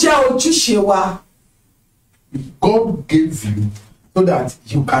responsibility. Ó jẹ́ ojúṣe wa. God gave you so that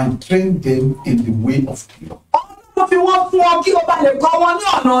you can train them in the way of the Lord. Ọlọ́run fi wọ́n fún ọ kí o bá lè kọ́ wọn ní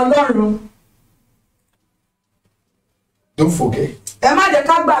ọ̀nà Ọlọ́run. Don't forget Ẹ má jẹ́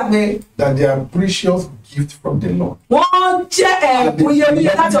ká gbàgbé. that they are precious gifts from the Lord. Wọ́n jẹ́ ẹ̀bùn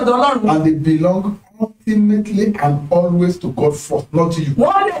iyebíye láti ọ̀dọ̀ Ọlọ́run. And they belong ultimately and always to God first, not to you.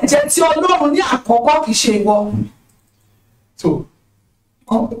 Wọ́n lè jẹ́ ti Ọlọ́run ní àkọ́kọ́ kìí ṣe ìwọ. So,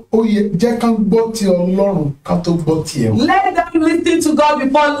 ó yẹ jẹ́ ká gbọ́ ti Ọlọ́run ká tó gbọ́ ti ẹ̀. Let them listen to God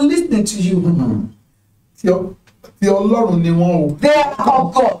before listening to you. Ti Ọlọ́run ni wọ́n o. They are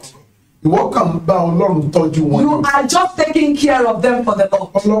of God. Ìwọ kàn ń bá Ọlọ́run tọ́jú wọn. You are just taking care of them for the Lord.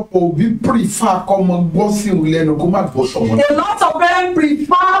 Ọ̀pọ̀lọpọ̀ òbí prefer kọ́ ọmọ gbọ́ sí òun lẹ́nu kó má gbọ́ sọ̀rọ̀. A lot of parents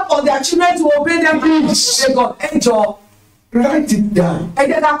prefer for their children to obey them and obey God. Ẹ jọ̀ọ́, Write it down. ẹ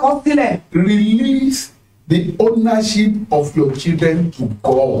jẹ́ ká kọ sílẹ̀. Release the ownership of your children to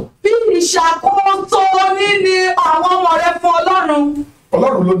God. Bí ìṣàkóso níní àwọn ọmọ rẹ fún Ọlọ́run.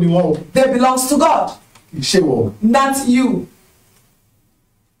 Ọlọ́run ló ní wọn o. They belongs to God, Ìṣe wọ̀. not you.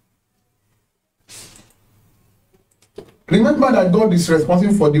 Remember that God is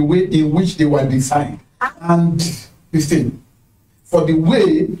responsible for the way in which they were designed. And listen, for the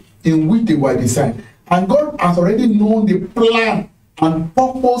way in which they were designed. And God has already known the plan and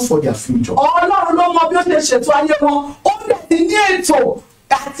purpose for their future. Ọlọ́run ló mọ bí ó ṣe ṣètò ayé wọn, ó dẹ̀ ti ní ètò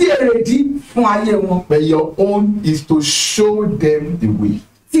àti èrèdí fún ayé wọn. But your own is to show them the way.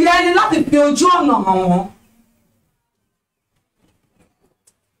 Ti ẹni láti fi ojú ọ̀nà hàn wọ́n.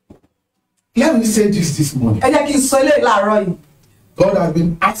 Let me say this morning. Ẹ jẹ́ kí n sọ eléyìí láàárọ̀ yìí. God has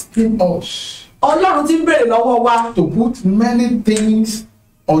been asking us Ọlọ́run ti ń béèrè lọ́wọ́ wa to put many things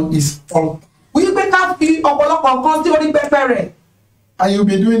on his altar. wípé ká fi ọ̀pọ̀lọpọ̀ nǹkan sí orí pẹpẹ rẹ̀. And you'll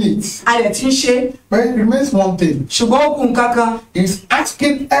be doing it. Ayẹ̀ tí ń ṣe. But it remains one thing. Ṣùgbọ́n ó kù nǹkan kan. He's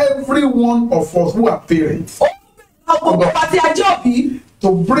asking every one of us who are parents Ó ń gbogbo wa tí a jẹ́ òbí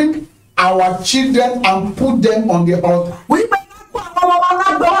to bring our children and put them on the altar. wípé ká kó àwọn ọmọ wa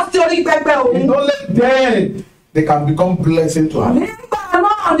lágbè wá sí orí pẹpẹ òun. It's only then they can become blessing to us. Nígbà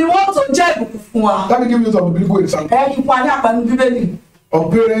náà ni wọ́n tó jẹ́ ìbùkún fún wa. Let me give you some biblical examples Ẹ̀yin fún wa ní àpẹẹrẹ Bíbélì.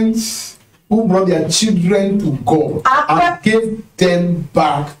 of parents who brought their children to God and gave them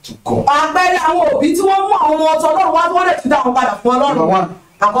back to God. Àpẹẹrẹ àwọn òbí tí wọ́n mú àwọn ọmọ ọ̀tọ̀ Ọlọ́run wá tí wọ́n lè ti dá wọn padà fún Number Ọlọ́run. one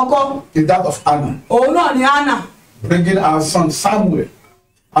Àkọ́kọ́, is that of Anna, òun náà ni Hánà. bringing our son Samuel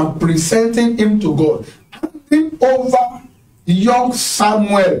and presenting him to God, handing over young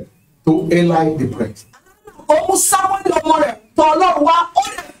Samuel to Eli the priest. Ó mú Sámúẹ́lì ọmọ rẹ̀ tọ̀ Ọlọ́run wá, ó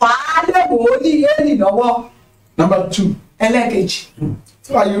lè fà á lé wòlíì Élì lọ́wọ́. Number two, Ẹlẹ́ẹ̀kejì.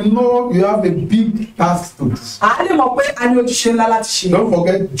 so that you know you have a big task to do. À lè mọ̀ pé a ní ojúṣe ńlá láti ṣe. Don't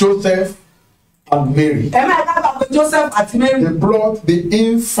forget Joseph and Mary. Ẹ máa ká gbàgbé Joseph àti Mary. They brought the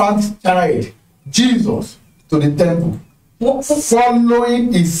infant child, Jesus, to the temple,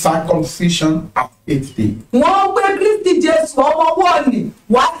 following his circumcision at 8th day. Wọ́n gbé Kristi Jésù ọmọ wọ́ọ̀nì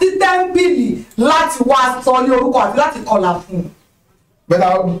wá sí tẹ́ḿpìlì láti wá sọ ní orúkọ àti láti kọlà fún un. But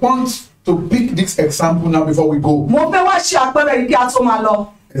I want to pick this example now before we go. Mo fẹ́ wá ṣe àpẹẹrẹ yìí kí a tó máa lọ.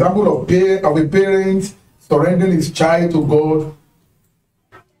 Example of a parent surrendering his child to God.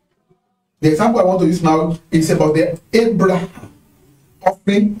 The example I want to use now is about the Abraham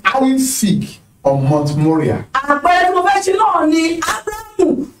offering Isaac on Mount Moriah. Àpẹẹrẹ tí mo fẹ́ ṣe náà ni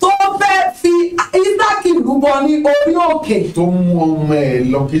Ábúráhámù tó fẹ́ fi Ísákì rúbọ ní orí òkè. Tó mú ọmọ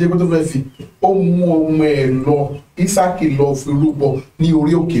ẹ̀ lọ, kì í ṣe pé tó fẹ́ fi, ó mú ọmọ ẹ̀ lọ, Ísákì lọ fi rúbọ ní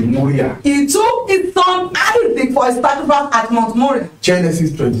orí òkè Moriah. He took his son Isaac for his sacrifice at Mount Moriah.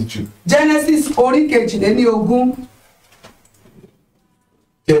 Genesis 22. Genesis orí kejìléníogún.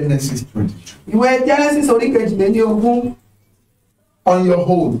 Genesis 22. Ìwé Genesis orí kejìléníogún. On your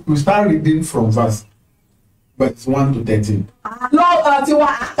own, you start reading from verse 1 to 13. Lọ ti wá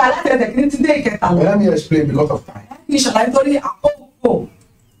àkà láti ẹsẹ̀ kìíní ti dé ìkẹta But lọ. let me explain because of time. Kí ìṣàlàyé torí àkókò.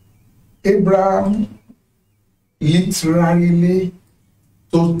 Abraham literally,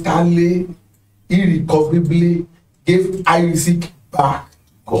 totally, irrecoverably gave Isaac back to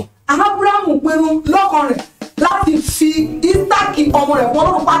God. Ábúráhámù pinnu lọ́kàn rẹ̀ láti fi Ísákì ọmọ rẹ̀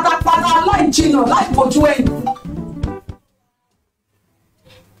fọlọ́run pátápátá láì jìnnà láì fojú ẹ̀yìn.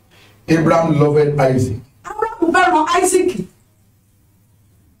 Abraham loved Isaac. Ábúráhámù fẹ́ràn Ísákì.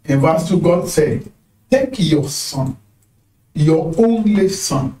 In verse 2, God said, take your son, your only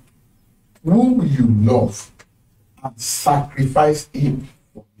son, whom you love, and sacrifice him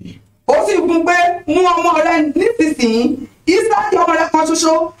for me. Ó sì fún pé mú ọmọ rẹ nísinsìnyí Ísákì ọmọ rẹ kan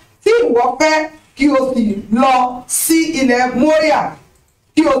ṣoṣo tí ìwọ fẹ́ kí o sì lọ sí ilẹ̀ Móríà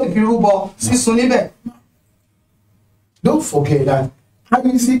kí o sì fi rúbọ sísun níbẹ̀. Don't forget that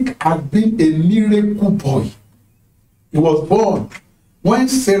Isaac had been a miracle boy. He was born when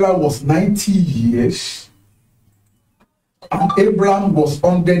Sarah was 90 years and Abraham was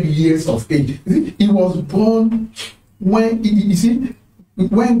 100 years of age. He was born when, you see,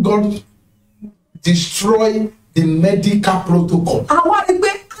 when God destroyed the medical protocol. Àwa rí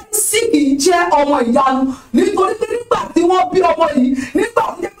pé Ísákì jẹ́ ọmọ ìyanu nítorí pé nígbà tí wọ́n bí ọmọ yìí nígbà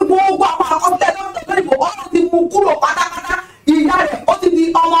tí gbogbo àwọn àkọsílẹ̀ lọ́sẹ̀ lóyìnbó ọ̀rọ̀ ti mú kúrò pátápátá ìyá rẹ̀ ó ti di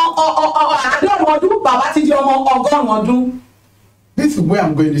ọmọ àádọ́rùn ọdún bàbá ti di ọmọ ọgọ́rùn ọdún. This is where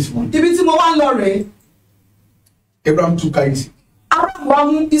I'm going this morning. Ibi tí mo wá ń lọ rèé. Abraham took Isaac, Ábúráhámù wá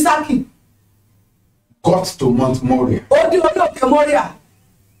mú Ísákì got to Mount Moriah, ó dé orí òkè Móríà.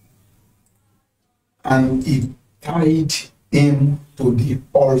 and he tied him to the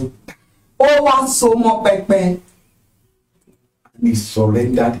altar. Ó wá so mọ́ pẹpẹ. And he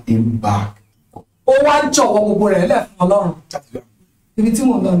surrendered him back. Ó wá jọ̀wọ́ gbogbo rẹ̀ lẹ̀ fún Ọlọ́run. Ibi tí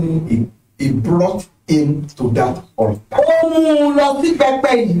mo lọ ni. He brought him to that altar. Ó mú un lọ sí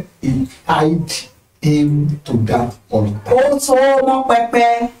pẹpẹ yìí. He tied him to that altar. Ó so mọ́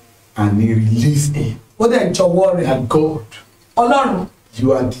pẹpẹ. And he released him. Ó dẹ̀ jọ̀wọ́ rẹ̀. That God, Ọlọ́run,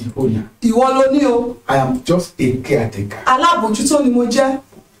 You are the owner. Ìwọ ló ní o. I am just a caretaker. Alábòjútó ni mo jẹ́.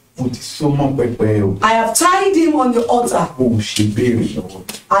 Mo ti so mọ́ pẹpẹ o. I have tied him on the altar O ṣe béèrè lọ́wọ́.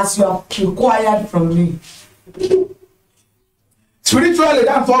 as you have required from me. Spiritually,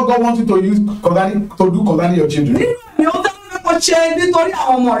 that's what God wants you to use to do concerning your children. Nínú ẹ̀mí ó dáná kó ṣe nítorí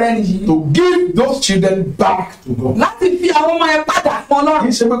àwọn ọmọ rẹ nìyí. To give those children back to God. Láti fi àwọn ọmọ yẹn padà fún Ọlọ́run. Kì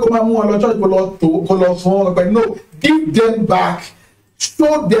í ṣe pé kó máa mú wọn lọ church kó lọ sún wọn pẹ̀lú. No, give them back.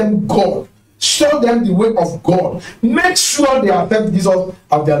 Show them God. Show them the way of God. Make sure they accept Jesus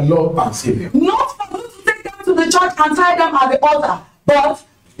as their Lord and Savior. Not for you to take them to the church and tie them at the altar, but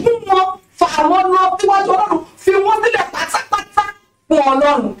mú wọn fa àwọn lọ síwájú Ọlọ́run, fi wọ́n sílẹ̀ pátápátá fún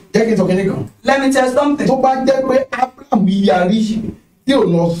Ọlọ́run. Jẹ́ kí n sọ kí ni kan. Let me tell you something. Tó bá jẹ́ pé Abraham yarí tí ò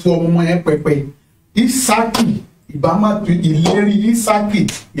lọ sọ ọmọ yẹn pẹpẹ, Ísákì ìbá má tu ìlérí Ísákì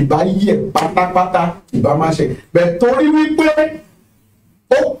ìbá yẹ pátápátá ìbá má ṣe. Bẹ́ẹ̀ torí wípé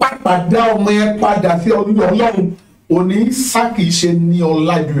ó pàpàdà ọmọ yẹn padà sí ọdún Ọlọ́run, òní Ísákì ṣe ní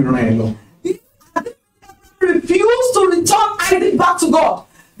ọlá ju ìran ẹ̀ lọ. Refused to return Isaac back to God.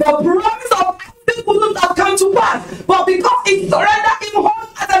 The promise of Isaac wouldn't have come to pass, but because he surrendered him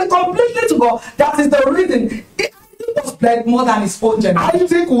wholeheartedly completely to God, that is the reason. Isaac was blessed more than his own generation.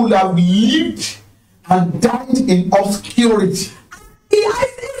 Isaac would have lived and died in obscurity. He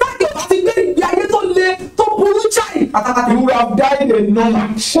would have died a normal.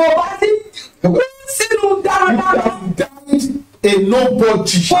 He would have died a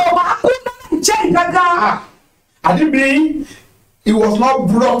nobody. Adibri, he was not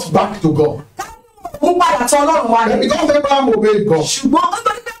brought back to God. Because Abraham obeyed God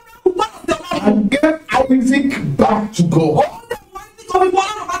and gave Isaac back to God.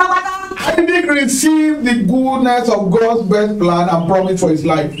 Isaac received the goodness of God's best plan and promise for his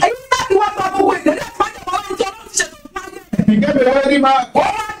life. He became a wealthy man.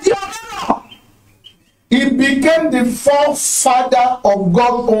 He became the forefather of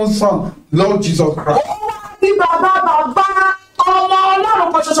God's own son, Lord Jesus Christ.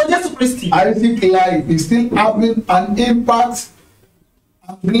 Isaac's life is still having an impact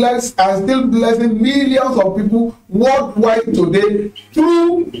and still blessing millions of people worldwide today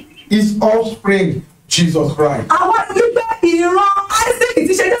through his offspring, Jesus Christ.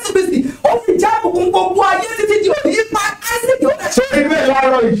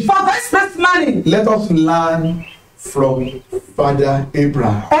 Let us learn from Father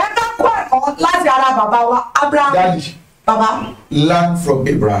Abraham. Daddy, learn from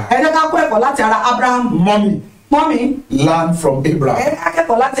Abraham. Mommy, learn from Abraham.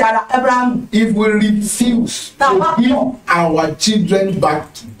 If we refuse to give our children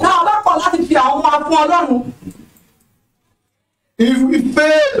back to God, if we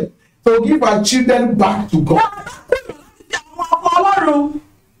fail to give our children back to God,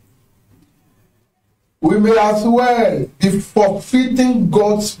 we may as well be forfeiting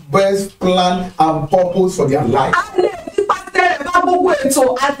God's best plan and purpose for their life. But when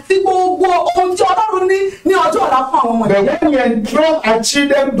we entrust our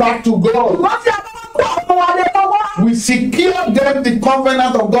children back to God, we secure them the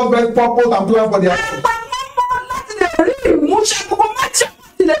covenant of God's best purpose and plan for their life.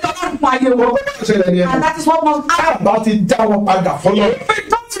 And that is what must happen. If we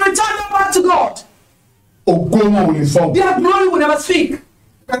don't return them back to God, their glory will never speak.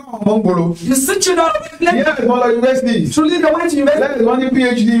 You see children of university. Truly they went to university.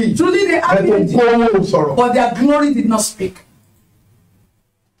 PhD. Truly they have PhD. But their glory did not speak.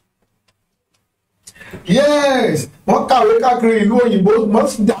 Yes.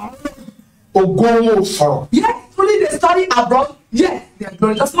 Yes, truly they study abroad. Yes, their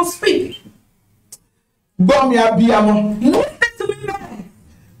glory does not speak. Listen to me, man.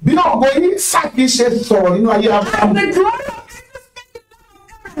 And the glory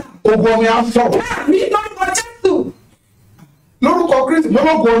of me not project to. Lórúkọ Kristi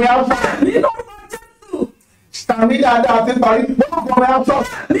lórúkọ mi á fọ́. Mi lórúkọ Jésù. Sàmì dáadáa ti parí lórúkọ mi á fọ́.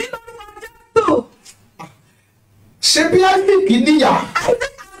 Mi lórúkọ Jésù. Ṣé bí Isaac níyà?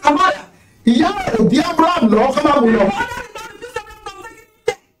 Ìyá rẹ̀ bí Abraham lọ fún àwọn lọ.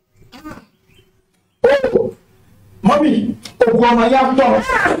 Mọ́mí, ògùn ọmọ yá fọ́.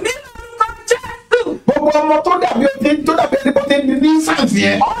 Mi lórúkọ Jésù. Gbogbo ọmọ tó dàbí ẹni bó ti ní sáǹsì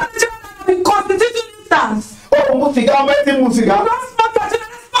yẹn. Constitution instance. Oh, mu sìgá ọmọ ẹ ti mu sìgá. You don't smoke, your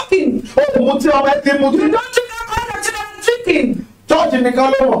children are smoking. Oh, mu tí ọmọ ẹ ti mu tí. You don't drink alcohol, your children are drinking. Church nìkan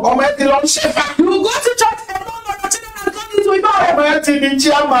ló mọ̀, ọmọ ẹ ti lọ ṣẹ́fà. You go to church alone, your children are going into it. Ọmọ ẹ ti di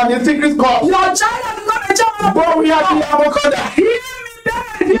chairman ní secret court. Your child has become a chairman. Bọ́ọ̀lù yá bí amọ́kọ́dà. Hear me, dad.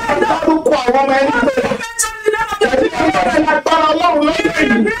 Hear me, dad. Dárúkọ àwọn ọmọ ẹni tó yẹ. Ẹ̀rí agbára ọlọ́run lọ́jọ́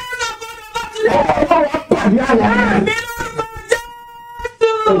yìí. Ọlọ́run á pàdé àwọn ọmọ rẹ̀.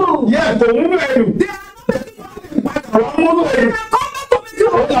 Yẹ kò múnú ẹ̀dùn. Àwọn múnú ẹ̀dùn.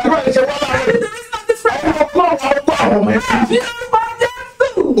 Ó dàgbà ìṣe wọ́n láàrin. Ọlọ́run á gbọ́ àwọn ọmọ ẹ̀dùn. Ọmọ ọlọ́run á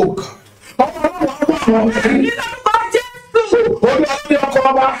gbọ́ àwọn ọmọ ẹ̀dùn. Olúwa ní ọkọ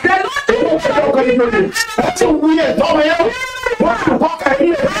ọba. Olúwa ní ọkọ ìjòyè. Ẹ ti wú yẹ tọ́mọ yẹn. Wọ́n ti kọ́ ka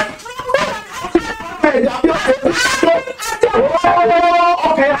ẹ̀yìn rẹ̀. Ẹ̀dá bí ọkọ̀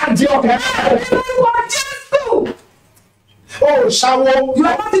ọkọ̀ á di ọkọ̀ ó ṣàwọ̀ ọmọ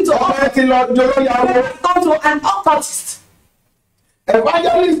ẹ ti lọ jọlọ yàwó. Come to an occultist.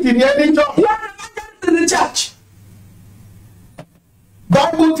 Evangelist ni ẹni jọ. You are an evangelist in the church.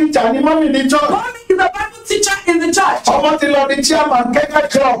 Bible teacher ni mọ́mí ní church. Mommy is a Bible teacher in the church. Ọmọ ti lọ di chairman kẹ́kẹ́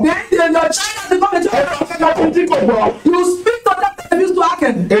club. Then your child has become a Ẹ̀rọ church. kẹ́kẹ́ tó ti kò gbọ́. You speak to them that used to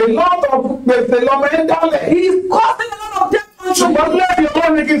hearken. A lot of gbèsè lọmọ ẹ dálẹ̀. He is causing a lot of death on you. Ṣùgbọ́n lẹ́yìn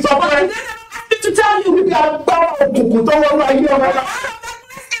ọlọ́run ni kì í sọ But pé they never ask me to tell you. níbi agbára òkùnkùn tó wọnú ayé ọmọ náà.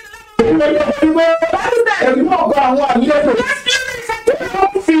 Ẹ̀rí mọ̀ gba àwọn àlejò.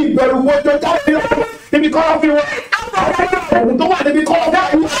 Wọ́n fi ìbẹ̀rù wojo jáde níbi kọ́lá fi wọ́n. Òun tó wà níbi kọ́lá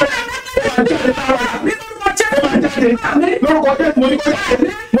fi wọ́n. Lórúkọ Jésù mo ní kó jáde.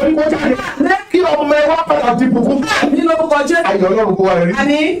 Mo ní kó jáde. Kí ọmọ ẹ wá padà di bùkún. Nínú orúkọ Jésù. Ayọ̀ Ọlọ́run kó wá rí.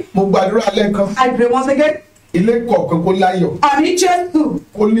 Àmín. Mo gbàdúrà lẹ́ẹ̀kan. I pray once again. Ilé kọ̀ọ̀kan kó láyọ̀. Àmín Jésù.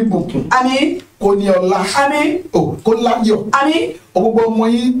 Kó ní bùkún. Àmín. Kó ní ọlá. Àmín. Kó láyọ̀. Àmín. Gbogbo ọmọ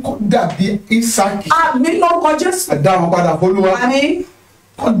yín kó dàbí Ísákì. Àmín lórúkọ Jésù. Ẹ̀dá wọn padà f'Olúwa. Àmín.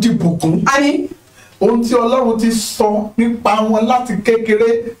 Kó di bùkún. Àmín. Ohun tí Ọlọ́run ti sọ nípa wọn láti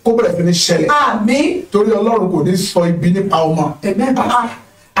kékeré kó bẹ̀rẹ̀ sí ní ṣẹlẹ̀. Àmín. Torí Ọlọ́run kò ní sọ ibi nípa ọmọ. Amen.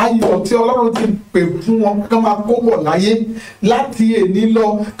 Ayọ̀ tí Ọlọ́run ti pè fún wọn kán máa kó bọ̀ láyé láti èní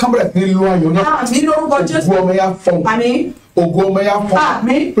lọ kán bẹ̀rẹ̀ sí ní lo ayọ̀ náà. Àmín lórúkọ Jésù. Ògo ọmọ yá fọ̀n. Àmín. Ògo ọmọ yá fọ̀n.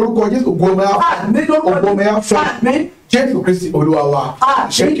 Àmín. Lórúkọ Jésù ògo ọmọ yá fọ̀n. Àmín lórúkọ Ògo ọmọ yá fọ̀n. Àmín. Jésù Kristi Olúwa wa. Àmín.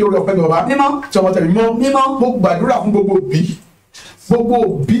 Ṣé kí orí ọ̀fẹ́ mi ọba? Mímọ́. Tí ọmọ tẹ̀lé mímọ́. Mímọ́. Mo gbàdúrà fún gbogbo òbí. Gbogbo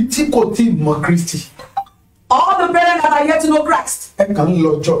òbí tí kò tí ì mọ Kristi. All the parents that are yet to know Christ. Ẹ kàn ń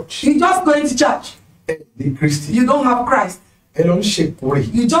lọ church. You just going to church. Ẹ ní Kristi. You don't have Christ. Ẹ lọ ń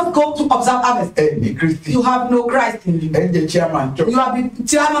ṣèkórè. You just go to observe harvest. Ẹ ní Kristi. You have no Christ in you. Ẹ ń jẹ chairman church. You are the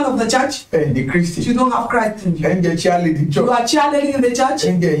chairman of the church. Ẹ ní Kristi. You don't have Christ in you. Ẹ ń jẹ chairlady You church. are cheerleading in the church.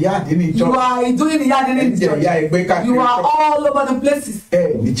 Ẹ ń jẹ ìyá àdínní You church. are doing the yard Ẹ ń in the jẹ ìyá church. ẹgbẹ́ káàkiri You are church. all over the places.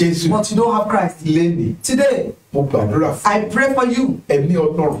 Ẹ ní Jésù. But you don't have Christ. Lénìí Today, mo gbàdúrà fún I pray for you. ẹ̀mí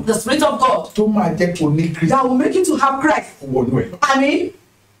Ọlọ́run The Spirit of God tó máa jẹ́ kó ní Kristi that will make you to have Christ. wọnú ẹ̀. Àmín.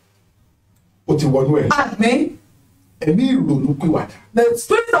 Ó ti wọnú ẹ̀. Àmín. Ẹ̀mí ìrònúpìwàdà. The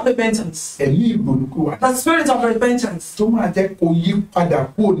spirit of repentance. Ẹ̀mí ìrònúpìwàdà. The spirit of repentance. Tó máa jẹ́ kó yí padà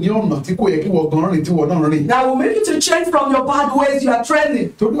kúrò ní ọ̀nà tí kò yẹ kí wọ́n gan rìn tí wọ́n náà rìn. That will make you to change from your bad ways you are trending.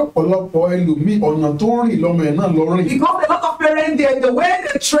 Torí ọ̀pọ̀lọpọ̀ ẹlòmíì ọ̀nà tó ń rìn lọ́mọ ẹ̀ náà lọ rìn. Because a lot of parents, the way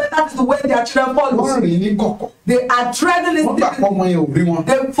they trend, that is the way their children Wọ́n follow. rìn ní kọ̀kọ̀. They are treading Wọ́n gbà in pọ̀ ọmọ yẹn ò rí wọn.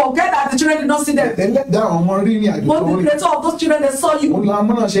 They forget that the children did not see them. Ẹlẹ́dàá àwọn ọmọ rí ní àjò But tó the rìn. creator of those children, they saw Òun you. la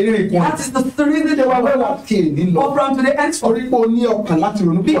mọ́nà ṣe rírìn kún. That is the reason they were well off. Láti èní lọ. But from today henceforth, Torí pé o ní ọkàn láti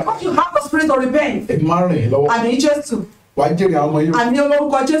ronú pìwàdà. because you have the spirit of repent, Ẹ máa rìn ẹ́ lọ́wọ́. àmín Jésù, Wàá jèrè àwọn ọmọ yìí. àmín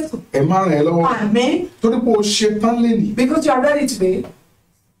olórúkọ Jésù, Ẹ máa rìn ẹ́ lọ́wọ́. àmín. Torí pé o ṣe tán lénìí. Because you are ready today,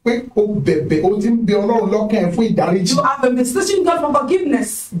 Pé o bẹ̀bẹ̀ o ti ń bẹ Ọlọ́run lọ́kàn ẹ̀ fún ìdáríjì. you have been beseeching God for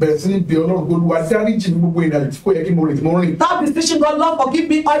forgiveness. Bẹ̀rẹ̀ sí ní bẹ Ọlọ́run Olúwa dáríjì ní gbogbo ìrìnàjò tí kò yẹ kí mo rìn tí mo rìn. That beseeching God, Lord, forgive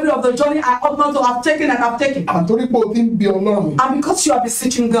me every of the journey I ought not to have taken and have taken. Àtorí pé o ti ń bẹ Ọlọ́run. And because you are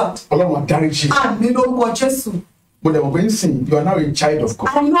beseeching God, Ọlọ́run á dáríjì. àmín lórúkọ Jésù. Mo dẹ̀ mọ̀ pé ń sìn you are now a child of God.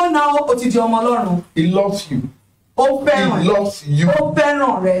 I know now o ti di ọmọ Ọlọ́run. He loves you. Ó fẹ́ràn He loves you. ó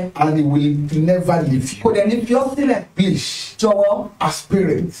fẹ́ràn rẹ. And he will never leave Kò you. dẹ̀ ní fi ọ́ sílẹ̀. Please, Jọ̀wọ́, as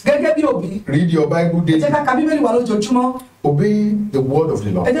parents, gẹ́gẹ́ bí òbí, read your Bible ẹ daily. jẹ́ ká ka Bíbélì wa lójoojúmọ́. Obey the word of the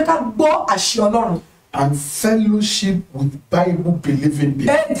Ẹ Lord. jẹ́ ká gbọ́ àṣẹ Ọlọ́run. And fellowship with Bible believing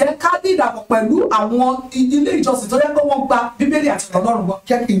people. Ẹ jẹ́ ká ní ìdàpọ̀ pẹ̀lú àwọn ilé ìjọsìn tó yẹ pé wọ́n gba Bíbélì àti Ọlọ́run gbọ́.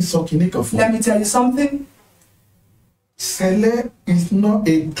 Jẹ́ kí n sọ kìíní kan fún Let ọ. me tell you something. Sẹ̀lẹ̀ is not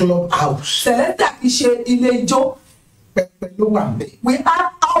a club house. Sẹ̀lẹ́tà kì í ṣe ilé ijó. Pẹpẹ ló wà ń bẹ̀. We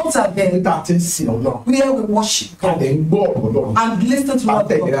have altar there Nígbà tí ń sin Ọlọ́run. where we worship God Kàdé ń gbọ́ ọ̀rọ̀ Ọlọ́run. and listen to what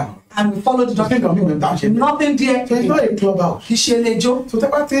God and we follow the doctrine of God. Nothing there. So it's not a club house. Kì í ṣe ilé ijó. So tẹ́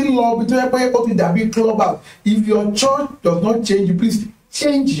bá ti ń lọ ibi tó yẹ pé ó ti dàbí club house. If your church does not change you, please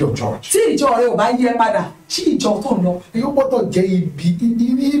change your church. Tí ìjọ rẹ ò bá yí ẹ padà, sí ìjọ tó ń lọ. Yóò gbọ́dọ̀ jẹ́ ibi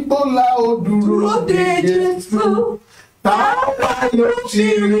ìbólà ó dúró Dúró de Jésù. táwa yóò ti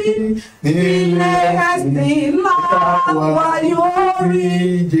rí ilé ẹ̀sìn láwa yóò rí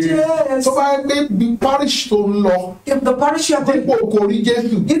Jésù. tó bá gbé bí parish tó ń lọ. If the parish you are going, dípò kò rí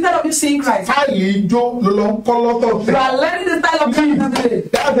Jésù. instead of you seeing Christ, fáìlì ijó ló lọ ń kọ́ lọ́tọ̀ you are learning the style of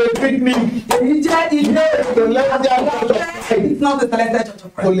Christ. that's a picnic. Èyí jẹ́ ilé it's not the selected church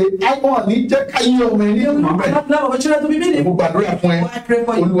of kò Christ. lè ágbọ̀n ní jẹ́ káyé ọmọ ẹni You will not ìgbà have love of children to be meaning. mo gbàdúrà fún ẹ I pray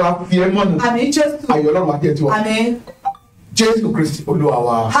for you. Olúwa fi ẹ mọ́nu Àmín Jésù. ayọ̀ Ọlọ́run àti ẹ̀tí wa Àmín. Jésù Kristi Olúwa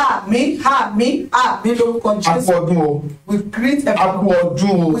wa. Àmín, àmín, àmín lórúkọ a kú Jésù. ọdún o We greet a kú everyone.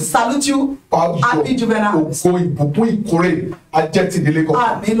 ọdún o We salute you. Happy juvenile. ògo ìbùkún ìkórè ajẹ́tìdílé kan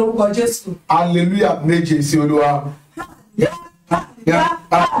Àmín lórúkọ Jésù. hallelujah méje sí Olúwa.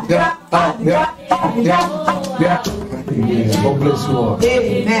 God bless you all.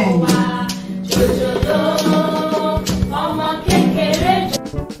 Amen. Ọmọ kékeré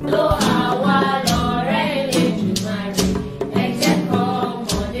ló